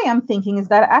 And why I'm thinking is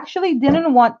that I actually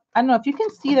didn't want, I don't know if you can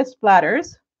see the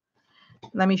splatters.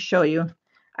 Let me show you.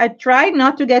 I tried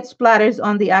not to get splatters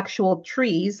on the actual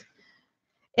trees.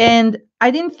 And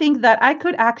I didn't think that I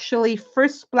could actually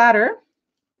first splatter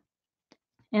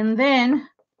and then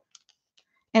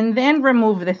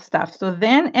remove this stuff. So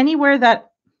then anywhere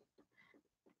that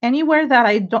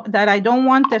I don't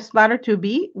want the splatter to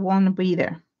be won't be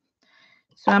there.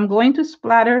 So I'm going to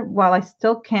splatter while I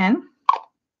still can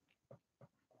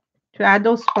to add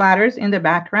those splatters in the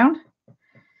background.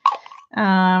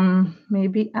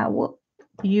 Maybe I will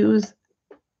use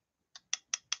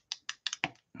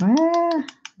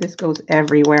This goes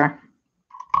everywhere.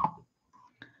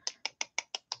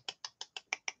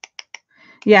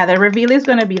 Yeah, the reveal is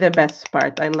going to be the best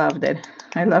part. I loved it.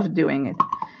 I love doing it.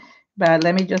 But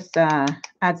let me just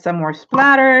add some more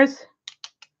splatters.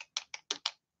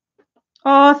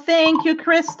 Oh, thank you,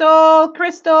 Crystal.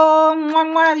 Crystal, mwah,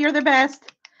 mwah, you're the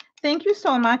best. Thank you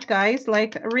so much, guys.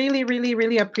 Like, really, really,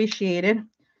 really appreciate it.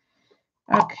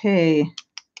 Okay.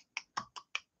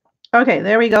 Okay,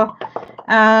 there we go.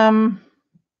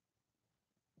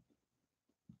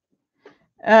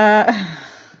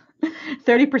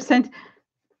 30%.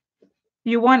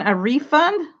 You want a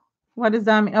refund? What does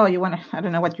that mean? Oh, you want to, I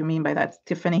don't know what you mean by that,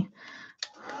 Tiffany.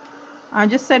 I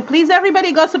just said, please,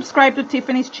 everybody go subscribe to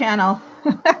Tiffany's channel.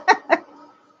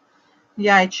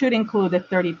 Yeah, it should include the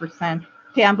 30%.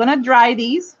 Okay, I'm going to dry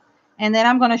these, and then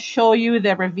I'm going to show you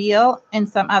the reveal and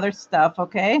some other stuff,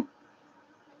 okay?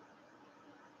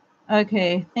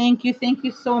 Okay, thank you. Thank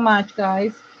you so much,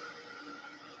 guys.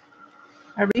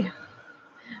 Are we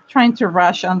trying to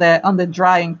rush on the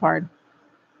drying part?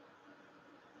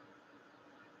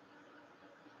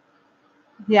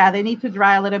 Yeah, they need to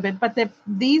dry a little bit, but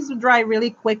these dry really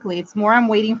quickly. It's more I'm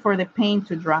waiting for the paint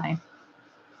to dry.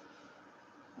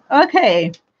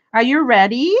 Okay, are you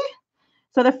ready?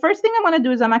 So the first thing I want to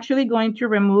do is I'm actually going to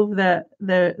remove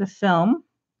the film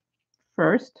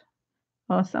first.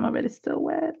 Oh, some of it is still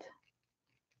wet.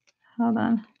 Hold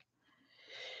on.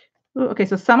 Ooh, okay,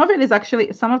 so some of it is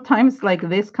actually, sometimes like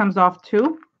this comes off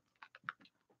too.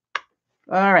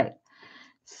 All right,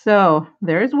 so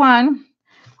there's one.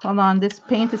 Hold on, this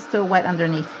paint is still wet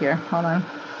underneath here. Hold on.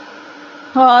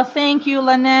 Oh, thank you,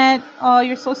 Lynette. Oh,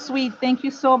 you're so sweet. Thank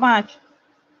you so much.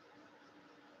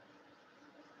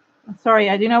 Sorry,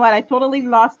 you know what? I totally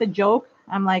lost the joke.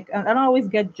 I'm like, I don't always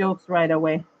get jokes right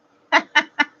away.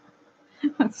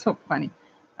 That's so funny.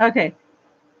 Okay.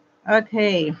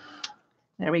 Okay.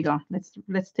 There we go.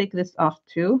 Let's take this off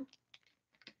too.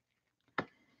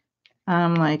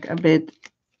 I'm like a bit.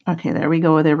 Okay, there we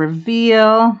go. The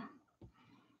reveal.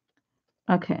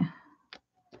 Okay.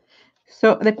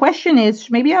 So the question is,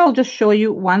 maybe I'll just show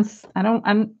you once.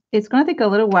 It's gonna take a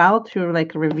little while to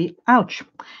like reveal. Ouch.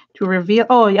 To reveal.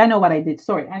 Oh, yeah, I know what I did.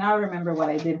 Sorry, and I remember what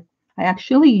I did. I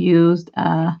actually used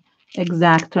a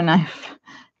X-Acto knife,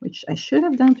 which I should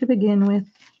have done to begin with.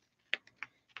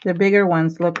 The bigger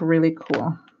ones look really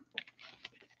cool.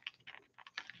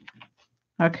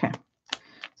 Okay.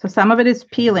 So some of it is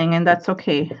peeling, and that's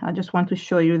okay. I just want to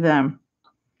show you them.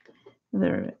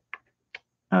 There.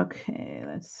 Okay,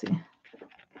 let's see.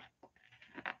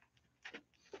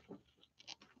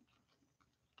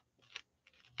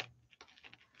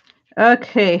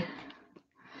 Okay.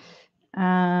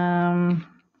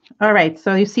 All right,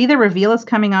 so you see the reveal is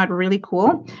coming out really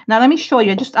cool. Now let me show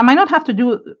you. I might not have to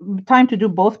do time to do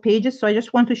both pages, so I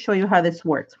just want to show you how this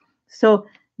works. So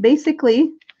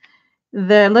basically,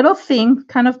 the little thing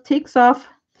kind of takes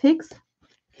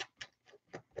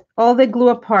all the glue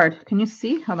apart. Can you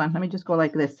see? Hold on, let me just go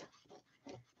like this.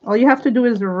 All you have to do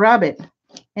is rub it,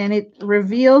 and it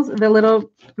reveals the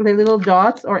little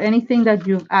dots or anything that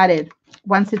you've added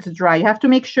once it's dry. You have to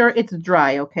make sure it's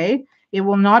dry, okay? It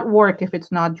will not work if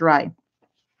it's not dry.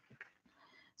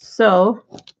 So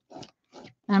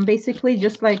I'm basically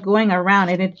just like going around,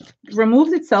 and it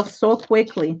removes itself so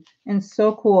quickly and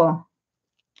so cool.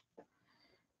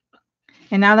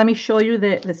 And now let me show you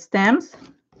the stems.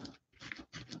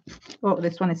 Oh,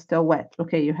 this one is still wet.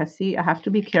 Okay, you see, I have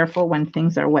to be careful when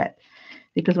things are wet,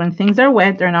 because when things are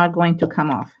wet, they're not going to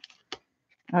come off.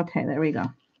 Okay, there we go.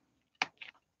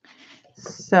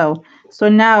 So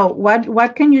now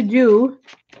what can you do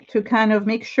to kind of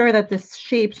make sure that the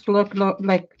shapes look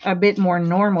like a bit more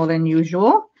normal than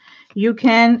usual? You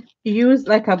can use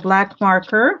like a black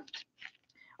marker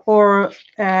or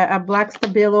a black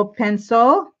Stabilo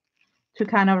pencil to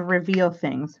kind of reveal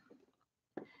things.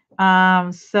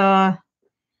 So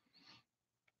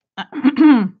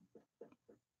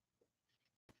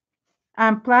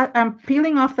I'm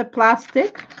peeling off the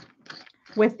plastic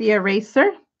with the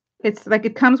eraser. It's like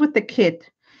it comes with the kit.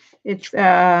 It's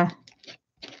and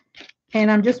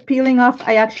I'm just peeling off.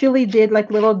 I actually did like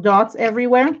little dots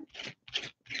everywhere.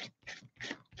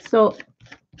 So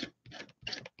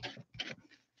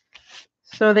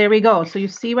there we go. So you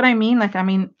see what I mean? Like, I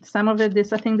mean, some of it,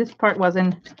 I think this part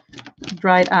wasn't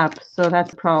dried up, so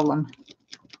that's a problem.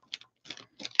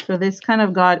 So this kind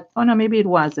of got, oh no, maybe it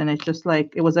wasn't. It's just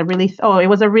like, it was a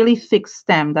really thick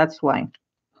stem. That's why.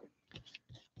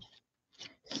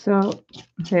 So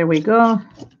there we go.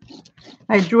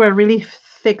 I drew a really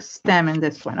thick stem in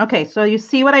this one. Okay, so you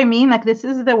see what I mean? Like, this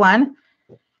is the one.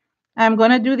 I'm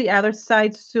going to do the other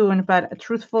side soon, but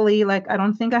truthfully, like, I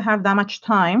don't think I have that much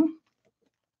time.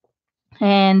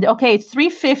 And okay, it's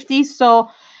 3:50. So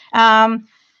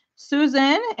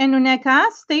Susan and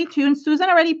Uneka, stay tuned. Susan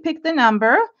already picked the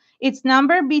number. It's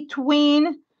number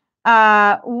between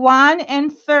 1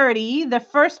 and 30. The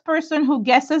first person who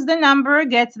guesses the number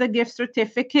gets the gift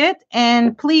certificate.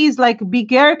 And please, like, be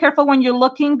very careful when you're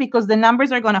looking, because the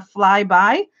numbers are going to fly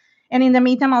by. And in the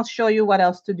meantime, I'll show you what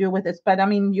else to do with this. But I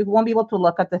mean, you won't be able to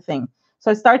look at the thing.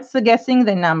 So it starts guessing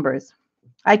the numbers.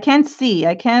 I can't see.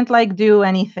 I can't like do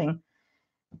anything.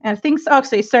 And things,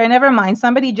 okay, sorry, never mind.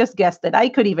 Somebody just guessed it. I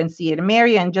could even see it.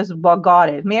 Marion just got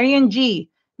it. Marion G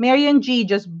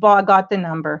just got the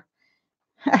number.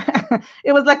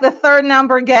 It was like the third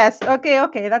number guessed.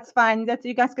 Okay, that's fine. That's,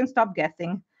 you guys can stop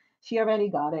guessing. She already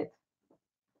got it.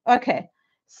 Okay,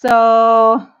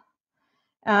 so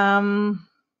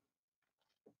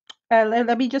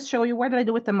let me just show you what did I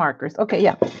do with the markers. Okay,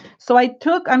 yeah. So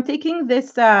I'm taking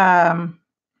this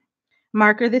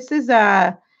marker. This is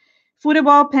a Fude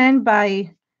ball pen by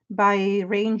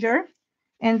Ranger.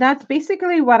 And that's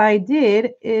basically what I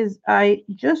did, is I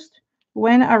just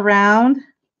went around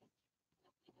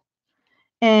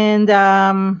and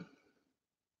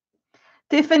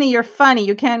Tiffany, you're funny.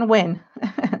 You can't win.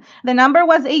 The number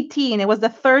was 18. It was the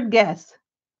third guess.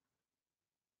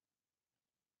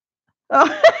 Oh,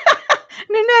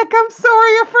 Ninek, I'm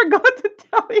sorry. I forgot to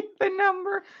tell you the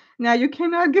number. Now you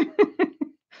cannot get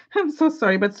I'm so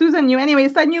sorry. But Susan knew.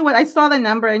 Anyways, I knew what I saw the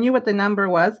number. I knew what the number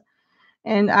was.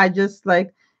 And I just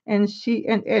like, and she,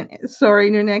 and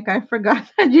sorry, Nunek, I forgot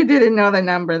that you didn't know the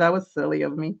number. That was silly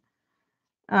of me.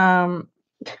 That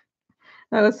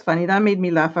was funny. That made me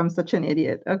laugh. I'm such an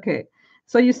idiot. Okay.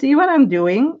 So you see what I'm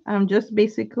doing? I'm just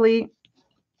basically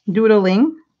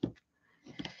doodling.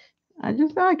 I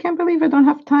can't believe I don't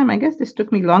have time. I guess this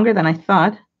took me longer than I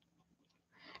thought.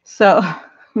 So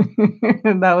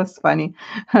that was funny.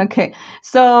 Okay.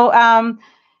 So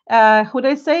who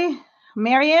did I say?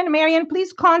 Marion,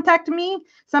 please contact me.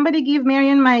 Somebody give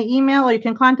Marion my email, or you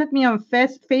can contact me on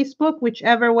Facebook,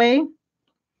 whichever way.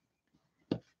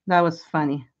 That was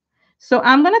funny. So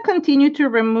I'm going to continue to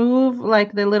remove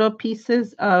like the little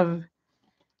pieces of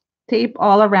tape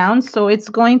all around. So it's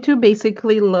going to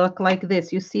basically look like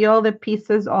this. You see all the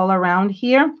pieces all around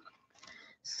here.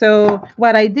 So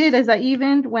what I did is I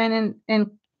even went in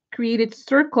and created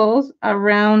circles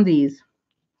around these.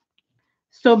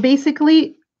 So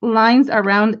basically lines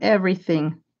around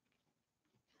everything.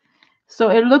 So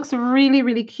it looks really,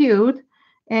 really cute,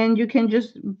 and you can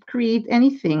just create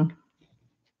anything.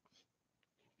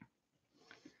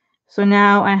 So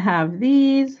now I have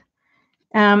these.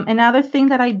 Another thing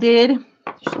that I did,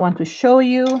 just want to show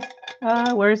you.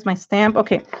 Where's my stamp?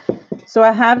 Okay, so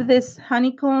I have this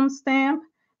honeycomb stamp.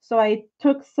 So I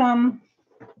took some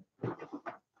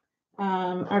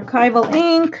archival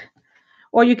ink,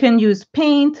 or you can use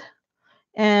paint.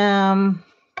 Yeah,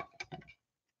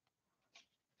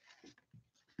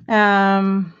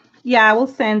 I will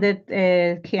send it,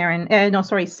 Keren. No,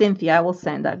 sorry, Cynthia. I will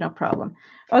send that, no problem.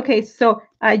 Okay, so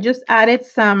I just added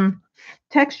some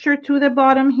texture to the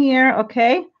bottom here.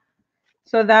 Okay,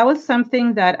 so that was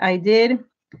something that I did.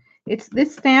 It's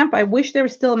this stamp. I wish they would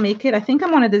still make it. I think I'm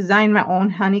going to design my own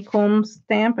honeycomb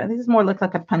stamp. This is more look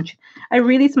like a punch.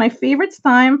 It's my favorite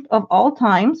stamp of all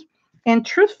times. And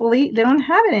truthfully, they don't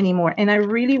have it anymore. And I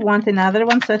really want another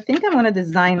one. So I think I'm going to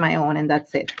design my own, and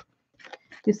that's it.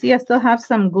 You see, I still have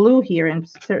some glue here in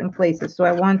certain places. So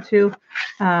I want to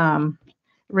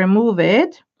remove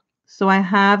it. So I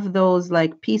have those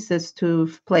like pieces to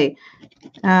play.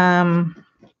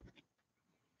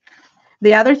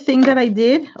 The other thing that I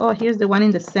did, oh, here's the one in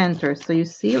the center. So you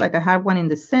see, like I have one in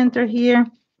the center here.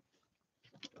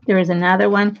 There is another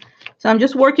one. So I'm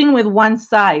just working with one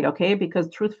side, okay? Because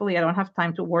truthfully, I don't have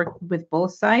time to work with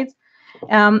both sides.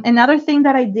 Another thing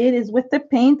that I did is with the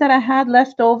paint that I had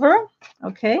left over,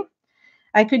 okay?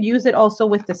 I could use it also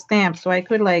with the stamp. So I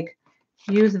could like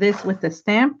use this with the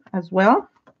stamp as well.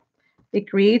 It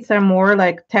creates a more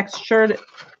like textured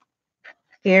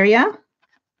area.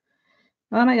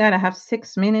 Oh my God, I have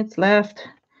 6 minutes left.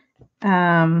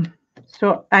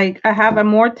 So I have a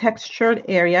more textured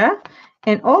area.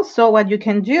 And also what you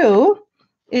can do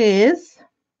is,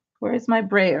 where is my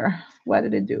brayer? What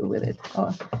did it do with it?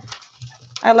 Oh,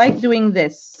 I like doing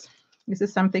this. This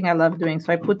is something I love doing.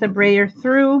 So I put the brayer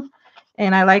through,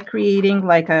 and I like creating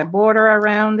like a border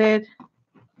around it.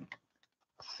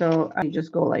 So I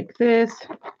just go like this,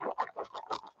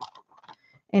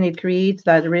 and it creates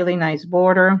that really nice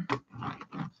border.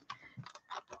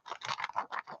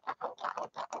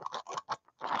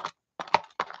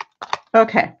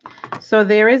 Okay, So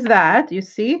there is that, you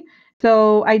see.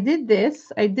 So I did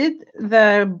this. I did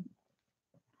the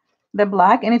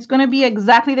black, and it's going to be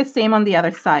exactly the same on the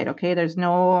other side. Okay, there's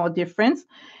no difference.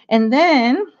 And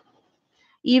then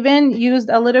even used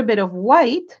a little bit of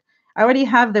white. I already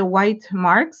have the white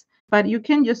marks, but you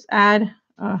can just add,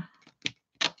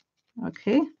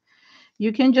 okay,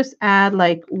 you can just add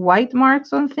like white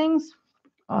marks on things.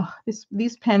 Oh,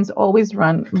 these pens always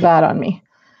run bad on me.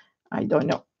 I don't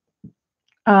know.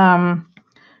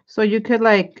 So you could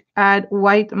like add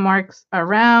white marks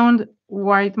around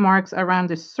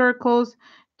the circles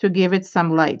to give it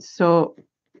some light. So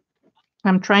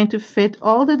I'm trying to fit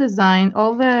all the design,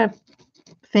 all the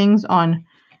things on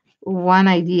one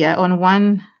idea, on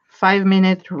one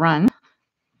 5-minute run.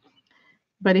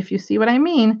 But if you see what I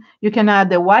mean, you can add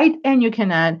the white and you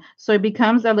can add, so it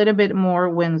becomes a little bit more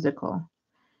whimsical.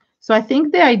 So I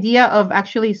think the idea of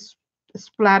actually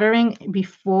splattering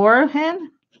beforehand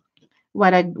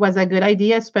was a good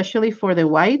idea, especially for the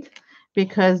white,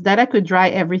 because that I could dry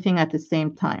everything at the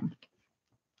same time.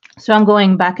 So I'm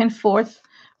going back and forth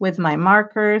with my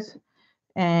markers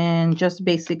and just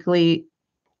basically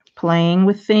playing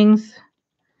with things.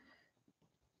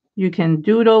 You can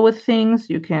doodle with things.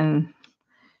 You can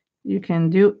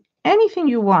do anything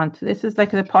you want. This is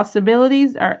like the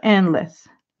possibilities are endless.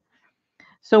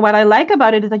 So what I like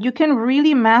about it is that you can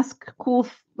really mask cool,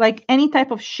 like any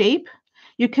type of shape.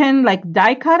 You can like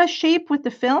die cut a shape with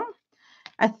the film.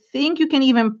 I think you can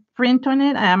even print on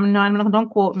it. Don't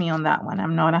quote me on that one.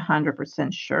 I'm not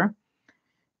 100% sure.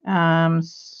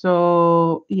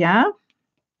 So yeah.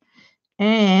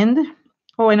 And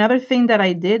oh, another thing that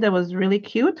I did that was really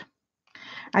cute.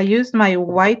 I used my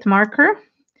white marker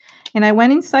and I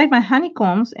went inside my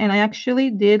honeycombs and I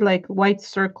actually did like white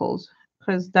circles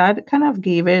because that kind of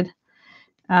gave it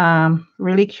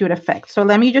really cute effect. So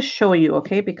let me just show you,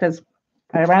 okay? Because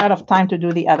I ran out of time to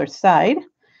do the other side.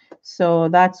 So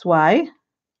that's why.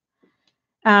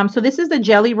 So this is the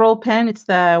Jelly Roll pen. It's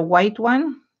the white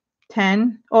one,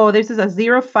 10. Oh, this is a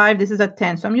 0.5. This is a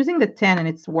 10. So I'm using the 10 and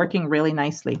it's working really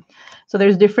nicely. So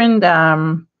there's different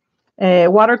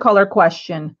watercolor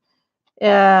question.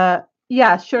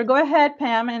 Yeah, sure. Go ahead,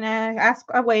 Pam, and ask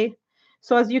away.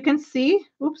 So as you can see,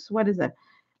 oops, what is that?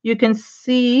 You can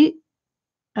see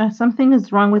something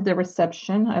is wrong with the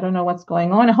reception. I don't know what's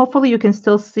going on. Hopefully you can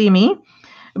still see me.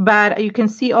 But you can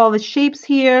see all the shapes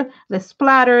here, the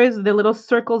splatters, the little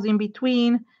circles in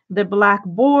between, the black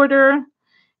border.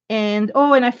 And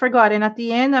oh, and I forgot. And at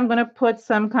the end, I'm going to put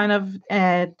some kind of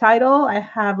title. I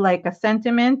have like a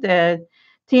sentiment.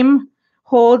 Tim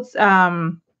holds, you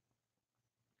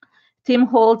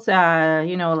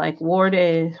know, like word,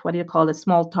 what do you call it?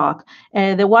 Small talk.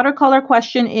 The watercolor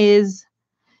question is,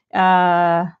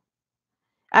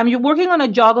 you're working on a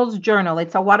Joggles journal.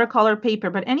 It's a watercolor paper,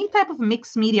 but any type of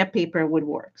mixed media paper would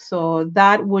work. So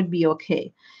that would be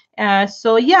okay.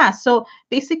 So yeah, so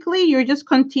basically you're just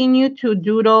continue to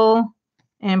doodle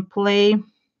and play.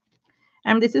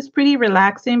 And this is pretty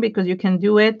relaxing because you can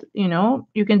do it, you know,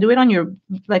 you can do it on your,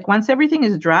 like once everything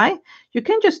is dry, you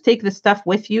can just take the stuff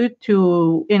with you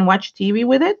and watch TV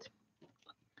with it.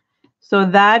 So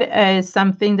that is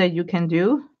something that you can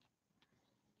do.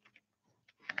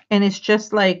 And it's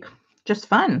just like, just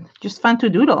fun to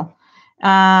doodle.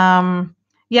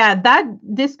 Yeah, that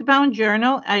disc bound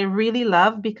journal I really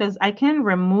love because I can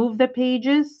remove the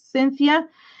pages, Cynthia,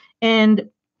 and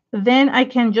then I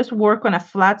can just work on a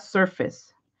flat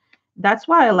surface. That's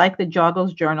why I like the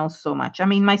Joggles journal so much. I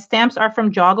mean, my stamps are from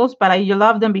Joggles, but I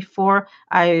loved them before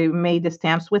I made the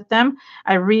stamps with them.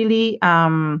 I really,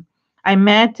 I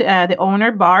met the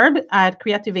owner, Barb, at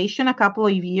Creativation a couple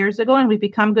of years ago, and we've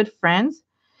become good friends.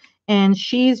 And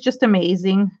she's just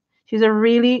amazing. She's a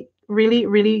really, really,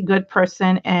 really good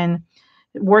person and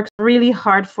works really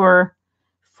hard for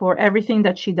everything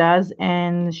that she does.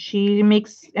 And she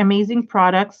makes amazing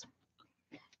products.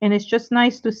 And it's just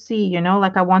nice to see, you know,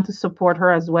 like I want to support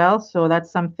her as well. So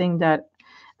that's something that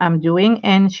I'm doing.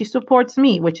 And she supports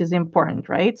me, which is important,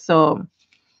 right? So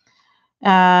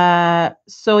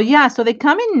yeah, so they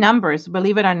come in numbers,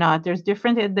 believe it or not. There's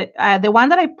different. The one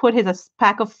that I put is a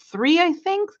pack of 3, I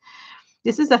think.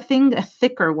 This is a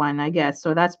thicker one, I guess.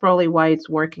 So that's probably why it's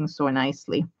working so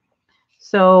nicely.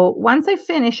 So once I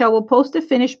finish, I will post the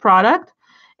finished product.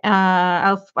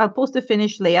 I'll post the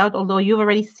finished layout, although you've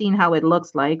already seen how it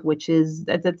looks like, which is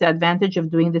that's the advantage of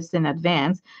doing this in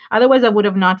advance. Otherwise, I would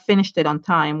have not finished it on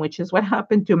time, which is what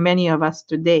happened to many of us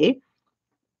today.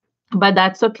 But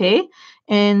that's okay.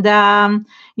 And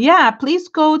yeah, please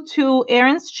go to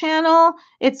Erin's channel.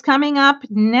 It's coming up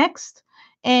next.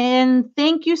 And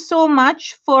thank you so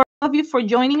much for all of you for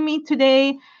joining me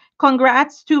today.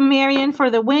 Congrats to Marion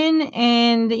for the win.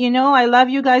 And, you know, I love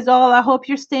you guys all. I hope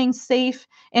you're staying safe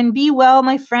and be well,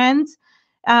 my friends.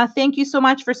 Thank you so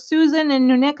much for Susan and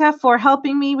Nunika for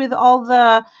helping me with all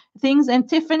the things. And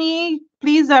Tiffany,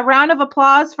 please, a round of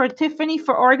applause for Tiffany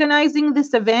for organizing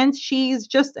this event. She's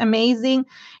just amazing.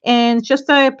 And just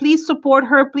please support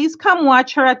her. Please come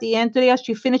watch her at the end today as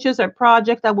she finishes her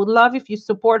project. I would love if you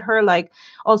support her, like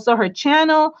also her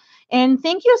channel. And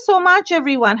thank you so much,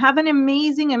 everyone. Have an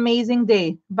amazing, amazing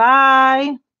day.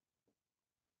 Bye.